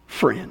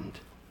friend.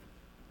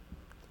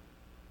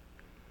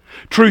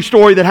 True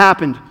story that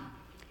happened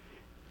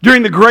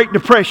during the Great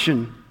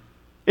Depression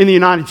in the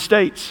United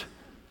States.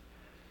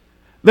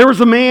 There was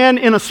a man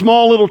in a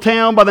small little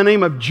town by the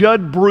name of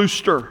Jud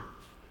Brewster.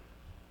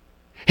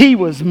 He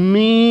was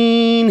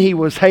mean, he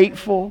was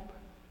hateful.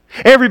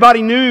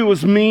 Everybody knew he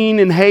was mean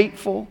and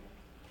hateful.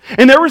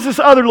 And there was this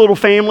other little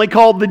family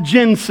called the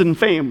Jensen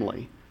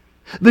family.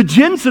 The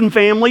Jensen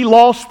family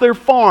lost their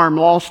farm,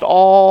 lost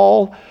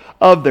all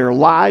of their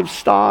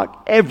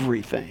livestock,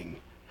 everything.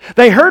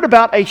 They heard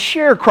about a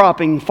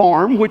sharecropping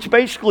farm, which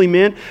basically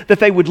meant that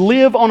they would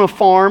live on a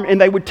farm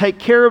and they would take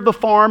care of the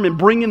farm and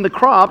bring in the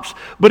crops,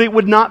 but it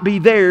would not be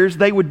theirs.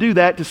 They would do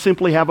that to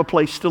simply have a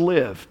place to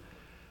live.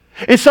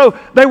 And so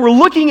they were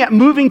looking at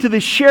moving to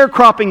this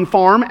sharecropping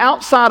farm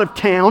outside of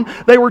town.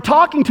 They were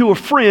talking to a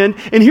friend,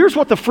 and here's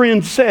what the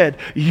friend said.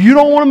 You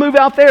don't want to move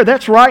out there?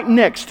 That's right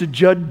next to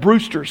Judd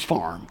Brewster's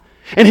farm.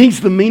 And he's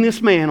the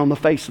meanest man on the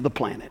face of the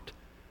planet.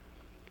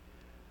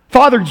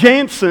 Father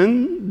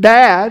Jansen,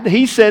 Dad,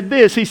 he said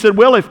this. He said,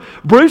 well, if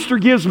Brewster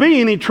gives me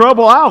any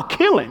trouble, I'll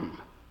kill him.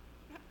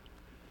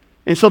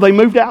 And so they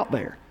moved out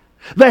there.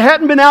 They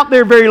hadn't been out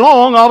there very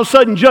long. All of a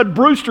sudden, Judd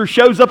Brewster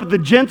shows up at the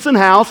Jensen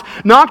house,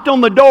 knocked on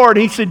the door, and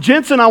he said,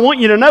 Jensen, I want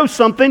you to know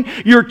something.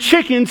 Your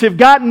chickens have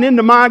gotten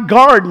into my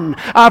garden.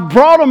 I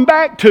brought them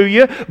back to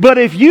you, but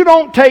if you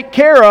don't take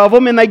care of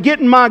them and they get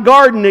in my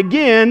garden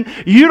again,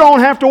 you don't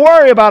have to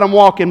worry about them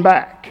walking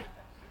back.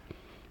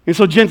 And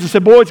so Jensen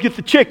said, boys, get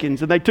the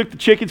chickens. And they took the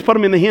chickens, put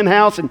them in the hen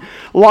house, and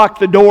locked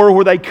the door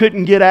where they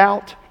couldn't get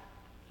out.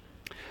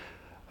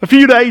 A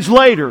few days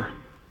later,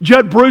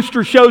 Judd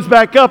Brewster shows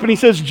back up and he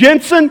says,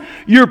 Jensen,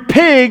 your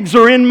pigs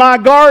are in my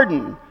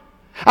garden.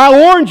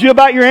 I warned you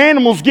about your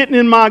animals getting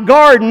in my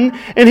garden.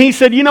 And he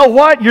said, you know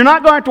what? You're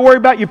not going to have to worry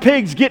about your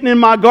pigs getting in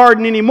my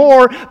garden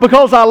anymore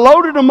because I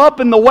loaded them up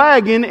in the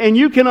wagon and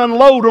you can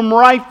unload them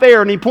right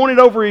there. And he pointed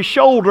over his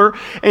shoulder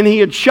and he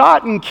had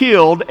shot and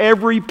killed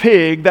every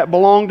pig that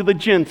belonged to the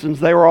Jensens.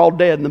 They were all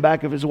dead in the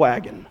back of his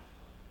wagon.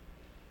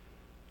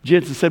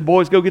 Jensen said,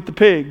 boys, go get the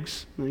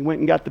pigs. And he went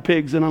and got the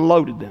pigs and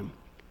unloaded them.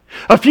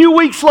 A few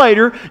weeks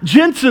later,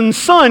 Jensen's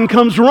son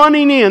comes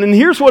running in, and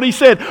here's what he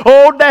said.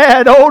 Oh,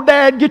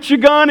 Dad, get your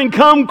gun and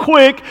come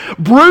quick.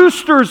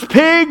 Brewster's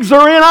pigs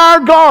are in our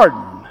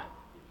garden.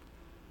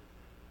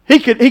 He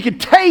could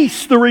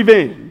taste the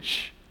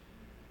revenge.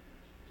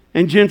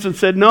 And Jensen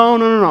said,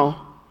 no.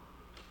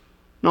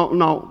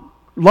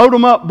 Load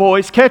them up,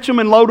 boys. Catch them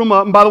and load them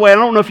up. And by the way, I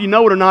don't know if you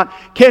know it or not,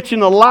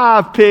 catching a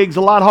live pig's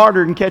a lot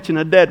harder than catching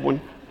a dead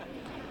one.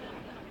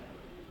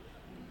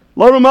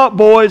 Load them up,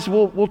 boys.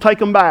 We'll take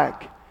them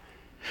back.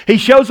 He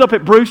shows up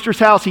at Brewster's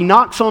house. He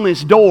knocks on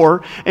his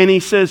door, and he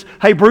says,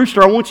 hey,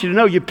 Brewster, I want you to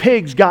know your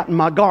pigs got in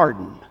my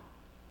garden.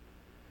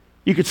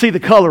 You could see the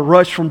color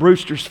rush from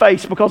Brewster's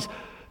face because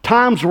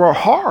times were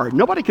hard.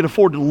 Nobody could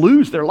afford to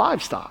lose their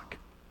livestock.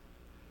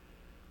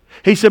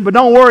 He said, but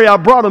don't worry, I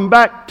brought them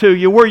back to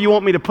you. Where you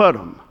want me to put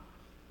them?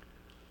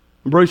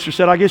 And Brewster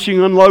said, I guess you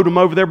can unload them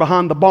over there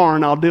behind the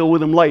barn. I'll deal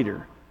with them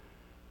later.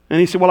 And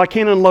he said, well, I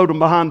can't unload them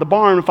behind the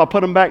barn. If I put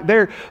them back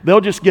there,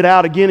 they'll just get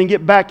out again and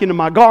get back into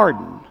my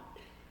garden.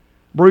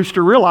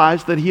 Brewster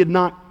realized that he had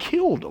not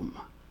killed them.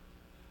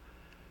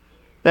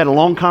 They had a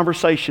long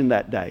conversation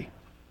that day.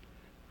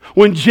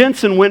 When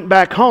Jensen went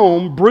back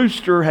home,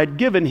 Brewster had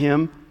given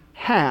him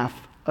half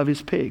of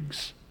his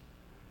pigs.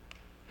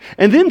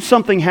 And then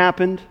something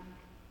happened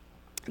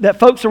that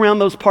folks around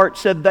those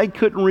parts said they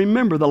couldn't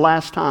remember the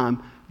last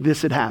time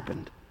this had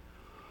happened.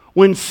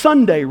 When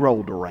Sunday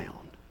rolled around,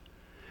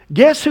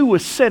 guess who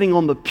was sitting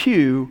on the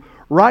pew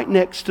right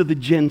next to the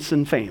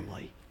Jensen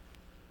family?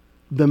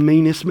 The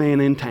meanest man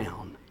in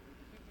town,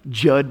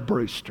 Judd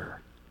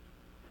Brewster.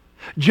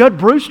 Judd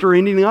Brewster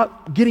ended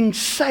up getting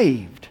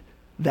saved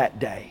that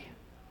day.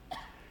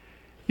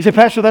 You say,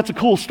 Pastor, that's a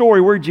cool story.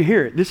 Where'd you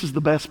hear it? This is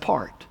the best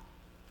part.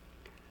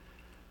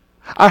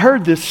 I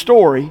heard this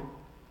story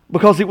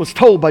because it was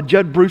told by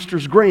Judd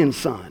Brewster's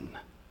grandson,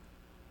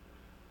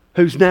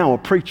 who's now a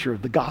preacher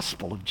of the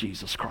gospel of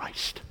Jesus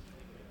Christ.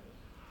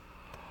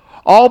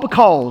 All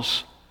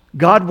because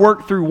God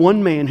worked through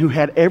one man who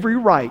had every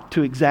right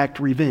to exact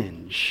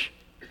revenge,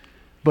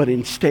 but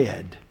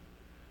instead,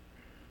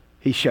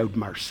 he showed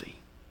mercy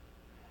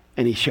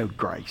and he showed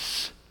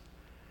grace.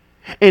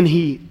 And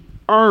he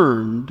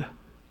earned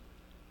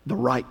the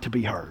right to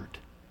be heard.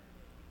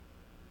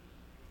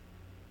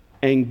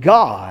 And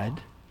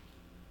God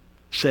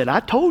said,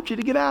 I told you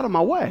to get out of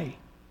my way.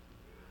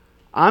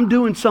 I'm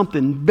doing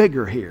something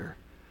bigger here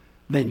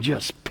than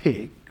just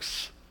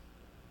pigs.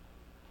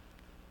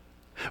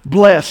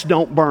 Bless,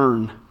 don't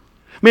burn.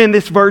 Man,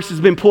 this verse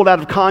has been pulled out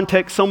of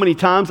context so many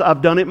times.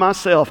 I've done it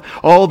myself.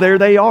 Oh, there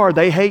they are.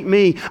 They hate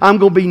me. I'm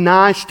going to be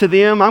nice to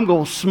them. I'm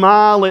going to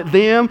smile at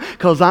them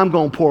because I'm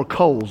going to pour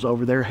coals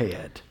over their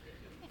head.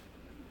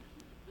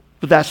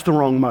 But that's the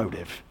wrong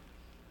motive.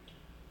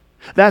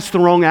 That's the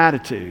wrong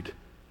attitude.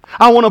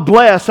 I want to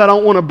bless. I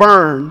don't want to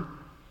burn.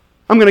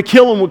 I'm going to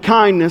kill them with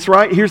kindness,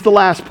 right? Here's the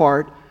last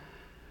part.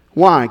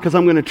 Why? Because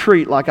I'm going to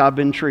treat like I've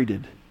been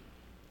treated.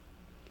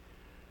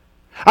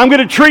 I'm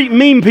going to treat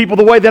mean people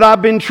the way that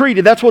I've been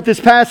treated. That's what this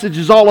passage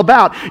is all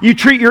about. You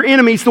treat your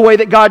enemies the way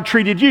that God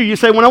treated you. You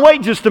say, well, now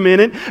wait just a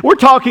minute. We're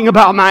talking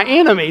about my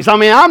enemies. I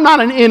mean, I'm not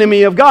an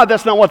enemy of God.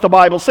 That's not what the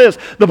Bible says.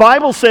 The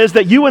Bible says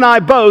that you and I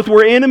both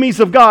were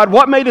enemies of God.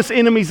 What made us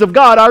enemies of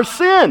God? Our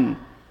sin.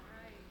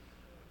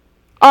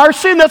 Our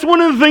sin, that's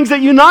one of the things that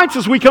unites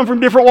us. We come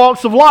from different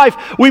walks of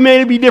life. We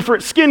may be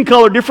different skin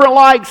color, different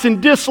likes and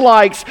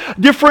dislikes,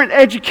 different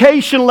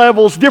education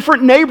levels,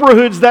 different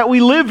neighborhoods that we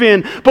live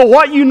in. But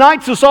what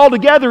unites us all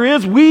together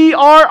is we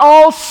are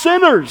all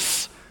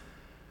sinners.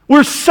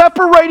 We're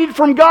separated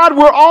from God.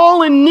 We're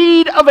all in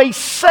need of a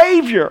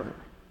Savior.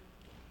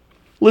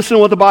 Listen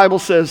to what the Bible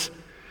says.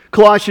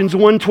 Colossians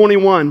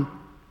 1:21.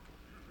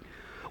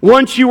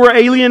 Once you were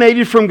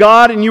alienated from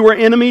God and you were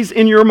enemies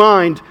in your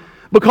mind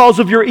because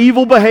of your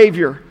evil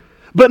behavior.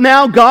 But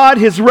now God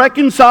has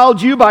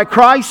reconciled you by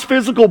Christ's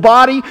physical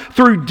body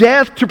through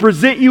death to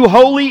present you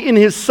holy in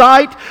His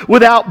sight,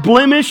 without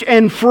blemish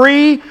and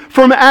free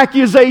from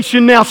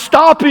accusation. Now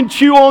stop and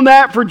chew on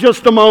that for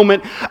just a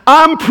moment.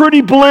 I'm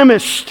pretty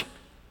blemished.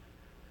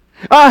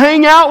 I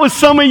hang out with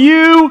some of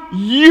you.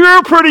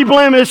 You're pretty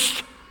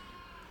blemished.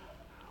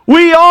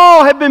 We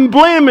all have been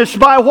blemished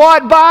by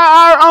what? By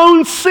our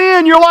own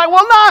sin. You're like,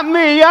 well, not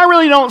me. I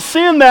really don't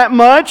sin that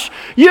much.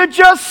 You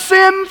just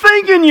sin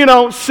thinking you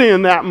don't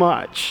sin that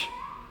much.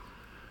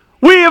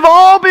 We have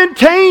all been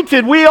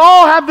tainted. We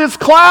all have this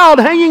cloud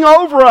hanging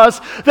over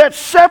us that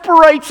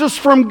separates us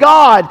from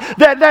God,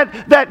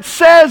 that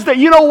says that,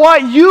 you know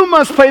what, you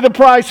must pay the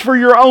price for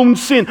your own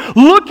sin.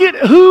 Look at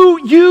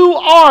who you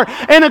are.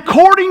 And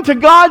according to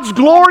God's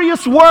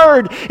glorious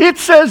word, it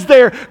says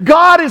there,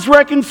 God has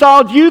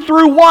reconciled you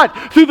through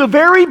what? Through the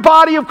very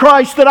body of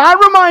Christ that, I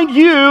remind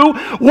you,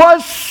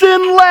 was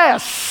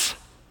sinless.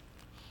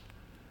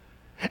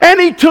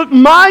 And He took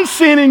my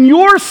sin and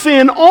your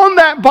sin on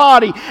that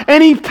body,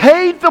 and He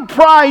paid the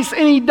price,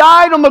 and He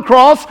died on the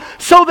cross,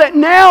 so that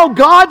now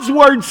God's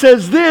word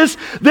says this: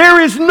 there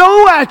is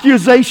no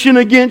accusation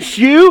against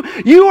you.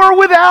 You are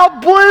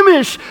without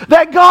blemish.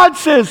 That God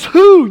says,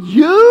 who?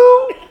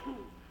 You?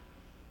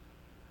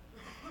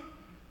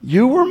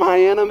 You were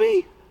my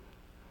enemy?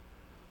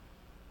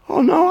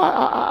 Oh no,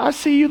 I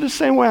see you the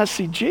same way I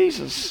see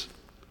Jesus.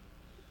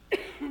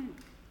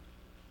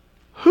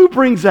 Who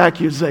brings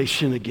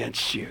accusation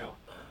against you?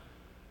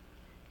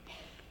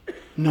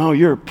 No,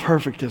 you're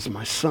perfect as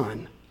my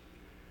son.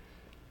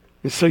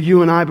 And so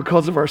you and I,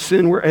 because of our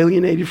sin, we're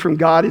alienated from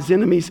God as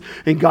enemies.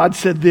 And God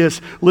said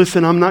this: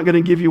 listen, I'm not going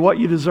to give you what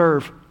you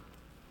deserve.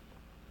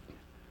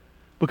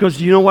 Because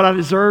do you know what I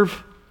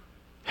deserve?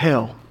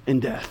 Hell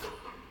and death.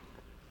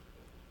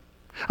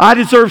 I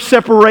deserve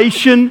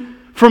separation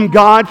from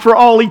God for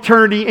all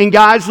eternity. And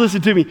guys,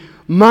 listen to me.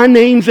 My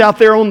name's out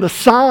there on the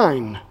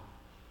sign.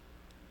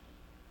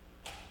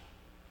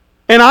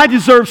 And I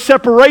deserve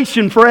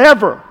separation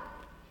forever.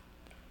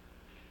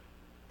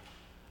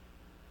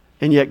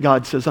 And yet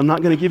God says, I'm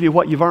not going to give you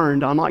what you've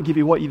earned. I'll not give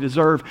you what you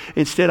deserve.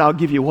 Instead, I'll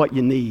give you what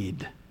you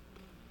need.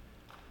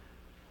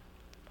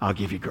 I'll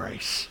give you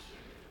grace.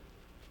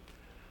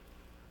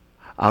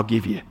 I'll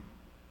give you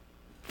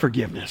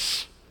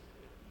forgiveness.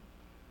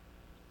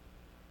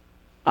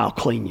 I'll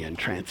clean you and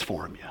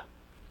transform you.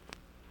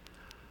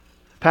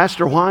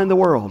 Pastor, why in the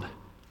world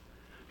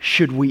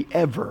should we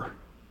ever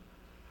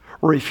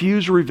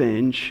refuse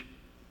revenge,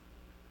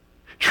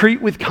 treat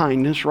with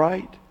kindness,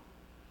 right?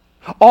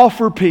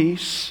 Offer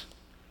peace,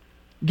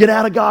 get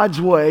out of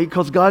God's way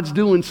because God's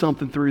doing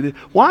something through this.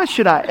 Why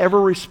should I ever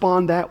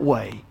respond that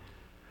way?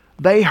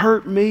 They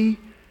hurt me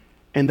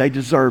and they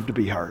deserve to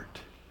be hurt.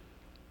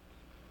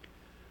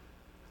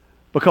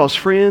 Because,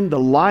 friend, the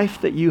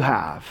life that you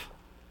have,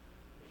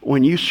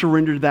 when you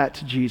surrender that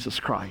to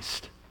Jesus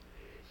Christ,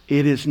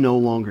 it is no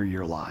longer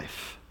your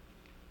life.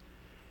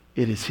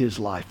 It is His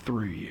life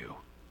through you.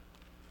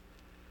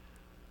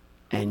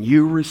 And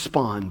you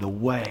respond the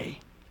way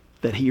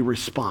that He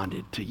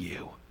responded to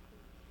you.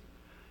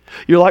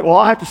 You're like, well,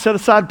 I have to set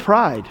aside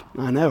pride.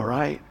 I know,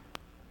 right?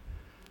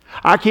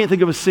 I can't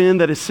think of a sin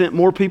that has sent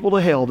more people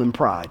to hell than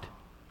pride.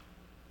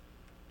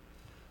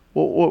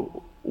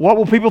 Well, what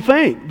will people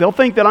think? They'll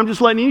think that I'm just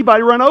letting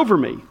anybody run over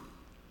me.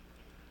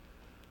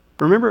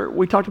 Remember,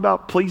 we talked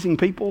about pleasing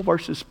people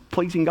versus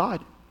pleasing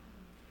God.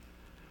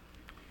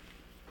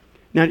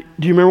 Now,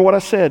 do you remember what I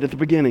said at the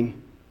beginning?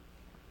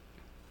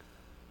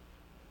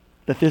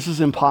 That this is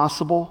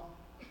impossible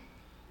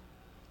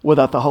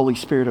without the Holy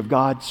Spirit of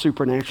God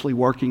supernaturally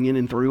working in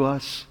and through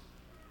us?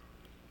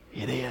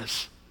 It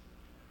is.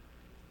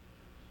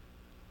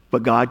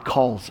 But God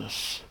calls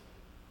us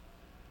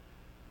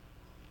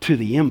to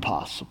the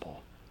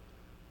impossible,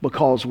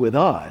 because with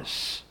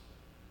us,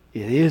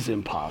 it is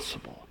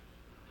impossible.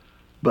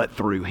 But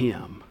through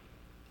Him,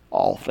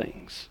 all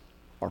things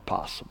are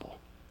possible.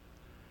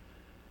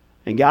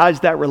 And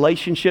guys, that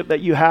relationship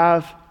that you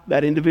have,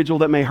 that individual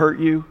that may hurt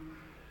you,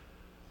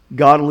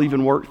 God will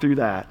even work through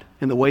that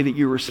and the way that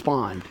you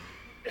respond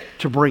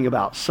to bring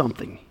about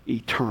something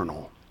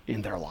eternal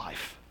in their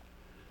life.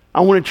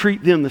 I want to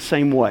treat them the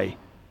same way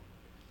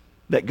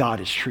that God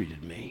has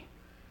treated me.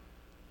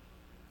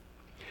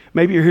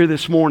 Maybe you're here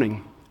this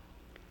morning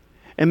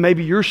and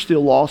maybe you're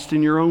still lost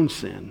in your own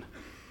sin.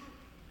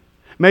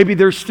 Maybe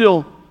there's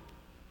still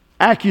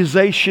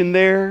accusation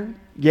there.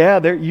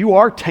 Yeah, you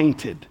are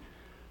tainted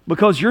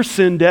because your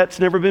sin debt's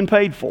never been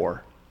paid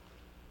for.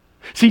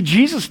 See,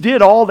 Jesus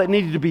did all that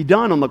needed to be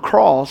done on the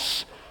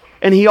cross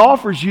And he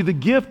offers you the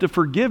gift of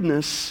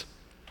forgiveness,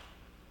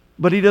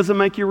 but he doesn't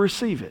make you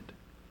receive it.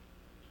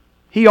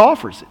 He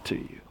offers it to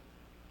you.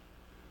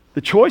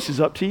 The choice is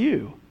up to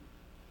you.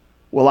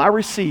 Will I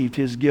receive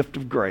his gift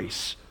of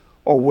grace,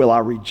 or will I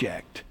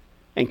reject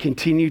and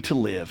continue to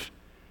live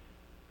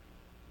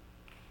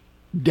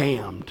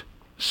damned,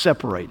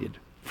 separated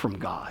from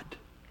God?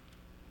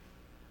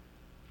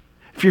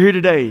 If you're here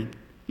today,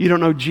 you don't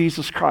know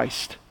Jesus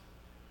Christ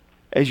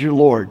as your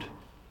Lord,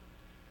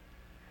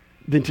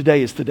 then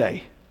today is the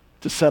day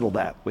to settle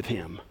that with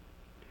him.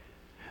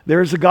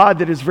 There is a God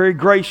that is very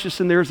gracious,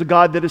 and there is a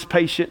God that is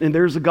patient, and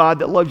there is a God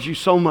that loves you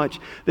so much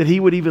that he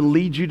would even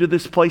lead you to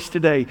this place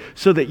today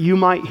so that you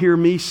might hear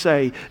me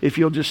say, if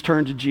you'll just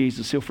turn to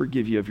Jesus, he'll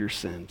forgive you of your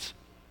sins.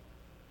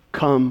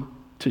 Come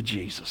to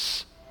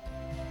Jesus.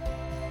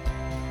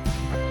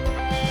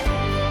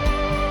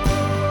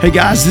 Hey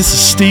guys, this is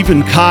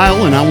Stephen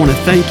Kyle, and I want to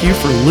thank you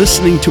for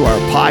listening to our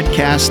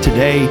podcast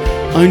today,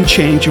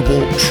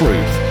 Unchangeable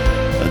Truth.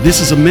 This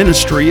is a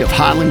ministry of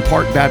Highland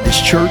Park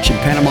Baptist Church in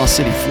Panama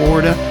City,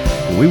 Florida.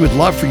 And we would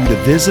love for you to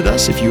visit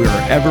us if you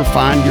ever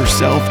find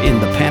yourself in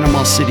the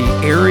Panama City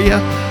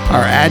area.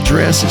 Our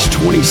address is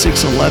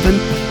 2611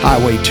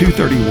 Highway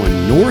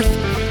 231 North.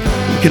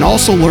 You can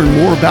also learn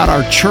more about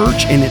our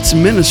church and its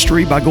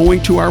ministry by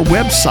going to our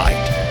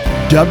website,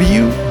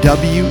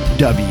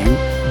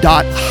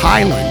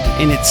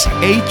 www.highland, and it's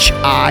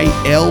HILAND,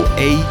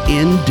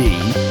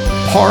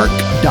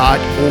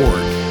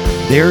 park.org.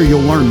 There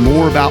you'll learn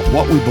more about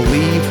what we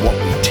believe, what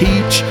we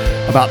teach,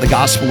 about the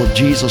gospel of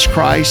Jesus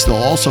Christ.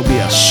 There'll also be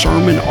a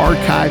sermon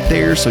archive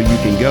there so you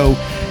can go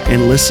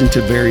and listen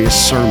to various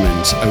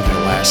sermons over the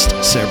last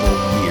several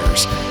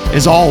years.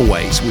 As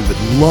always, we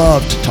would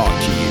love to talk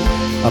to you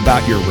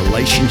about your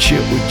relationship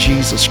with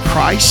Jesus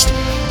Christ.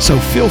 So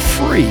feel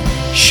free,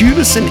 shoot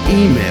us an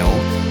email,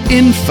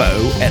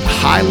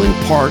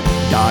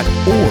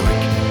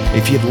 info@highlandpark.org,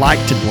 if you'd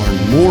like to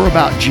learn more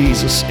about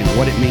Jesus and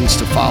what it means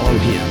to follow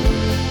him.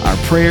 Our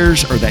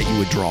prayers are that you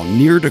would draw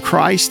near to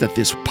Christ, that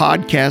this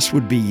podcast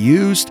would be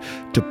used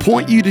to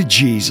point you to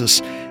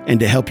Jesus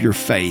and to help your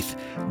faith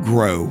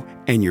grow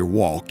and your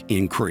walk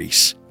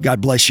increase.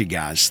 God bless you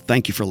guys.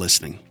 Thank you for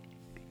listening.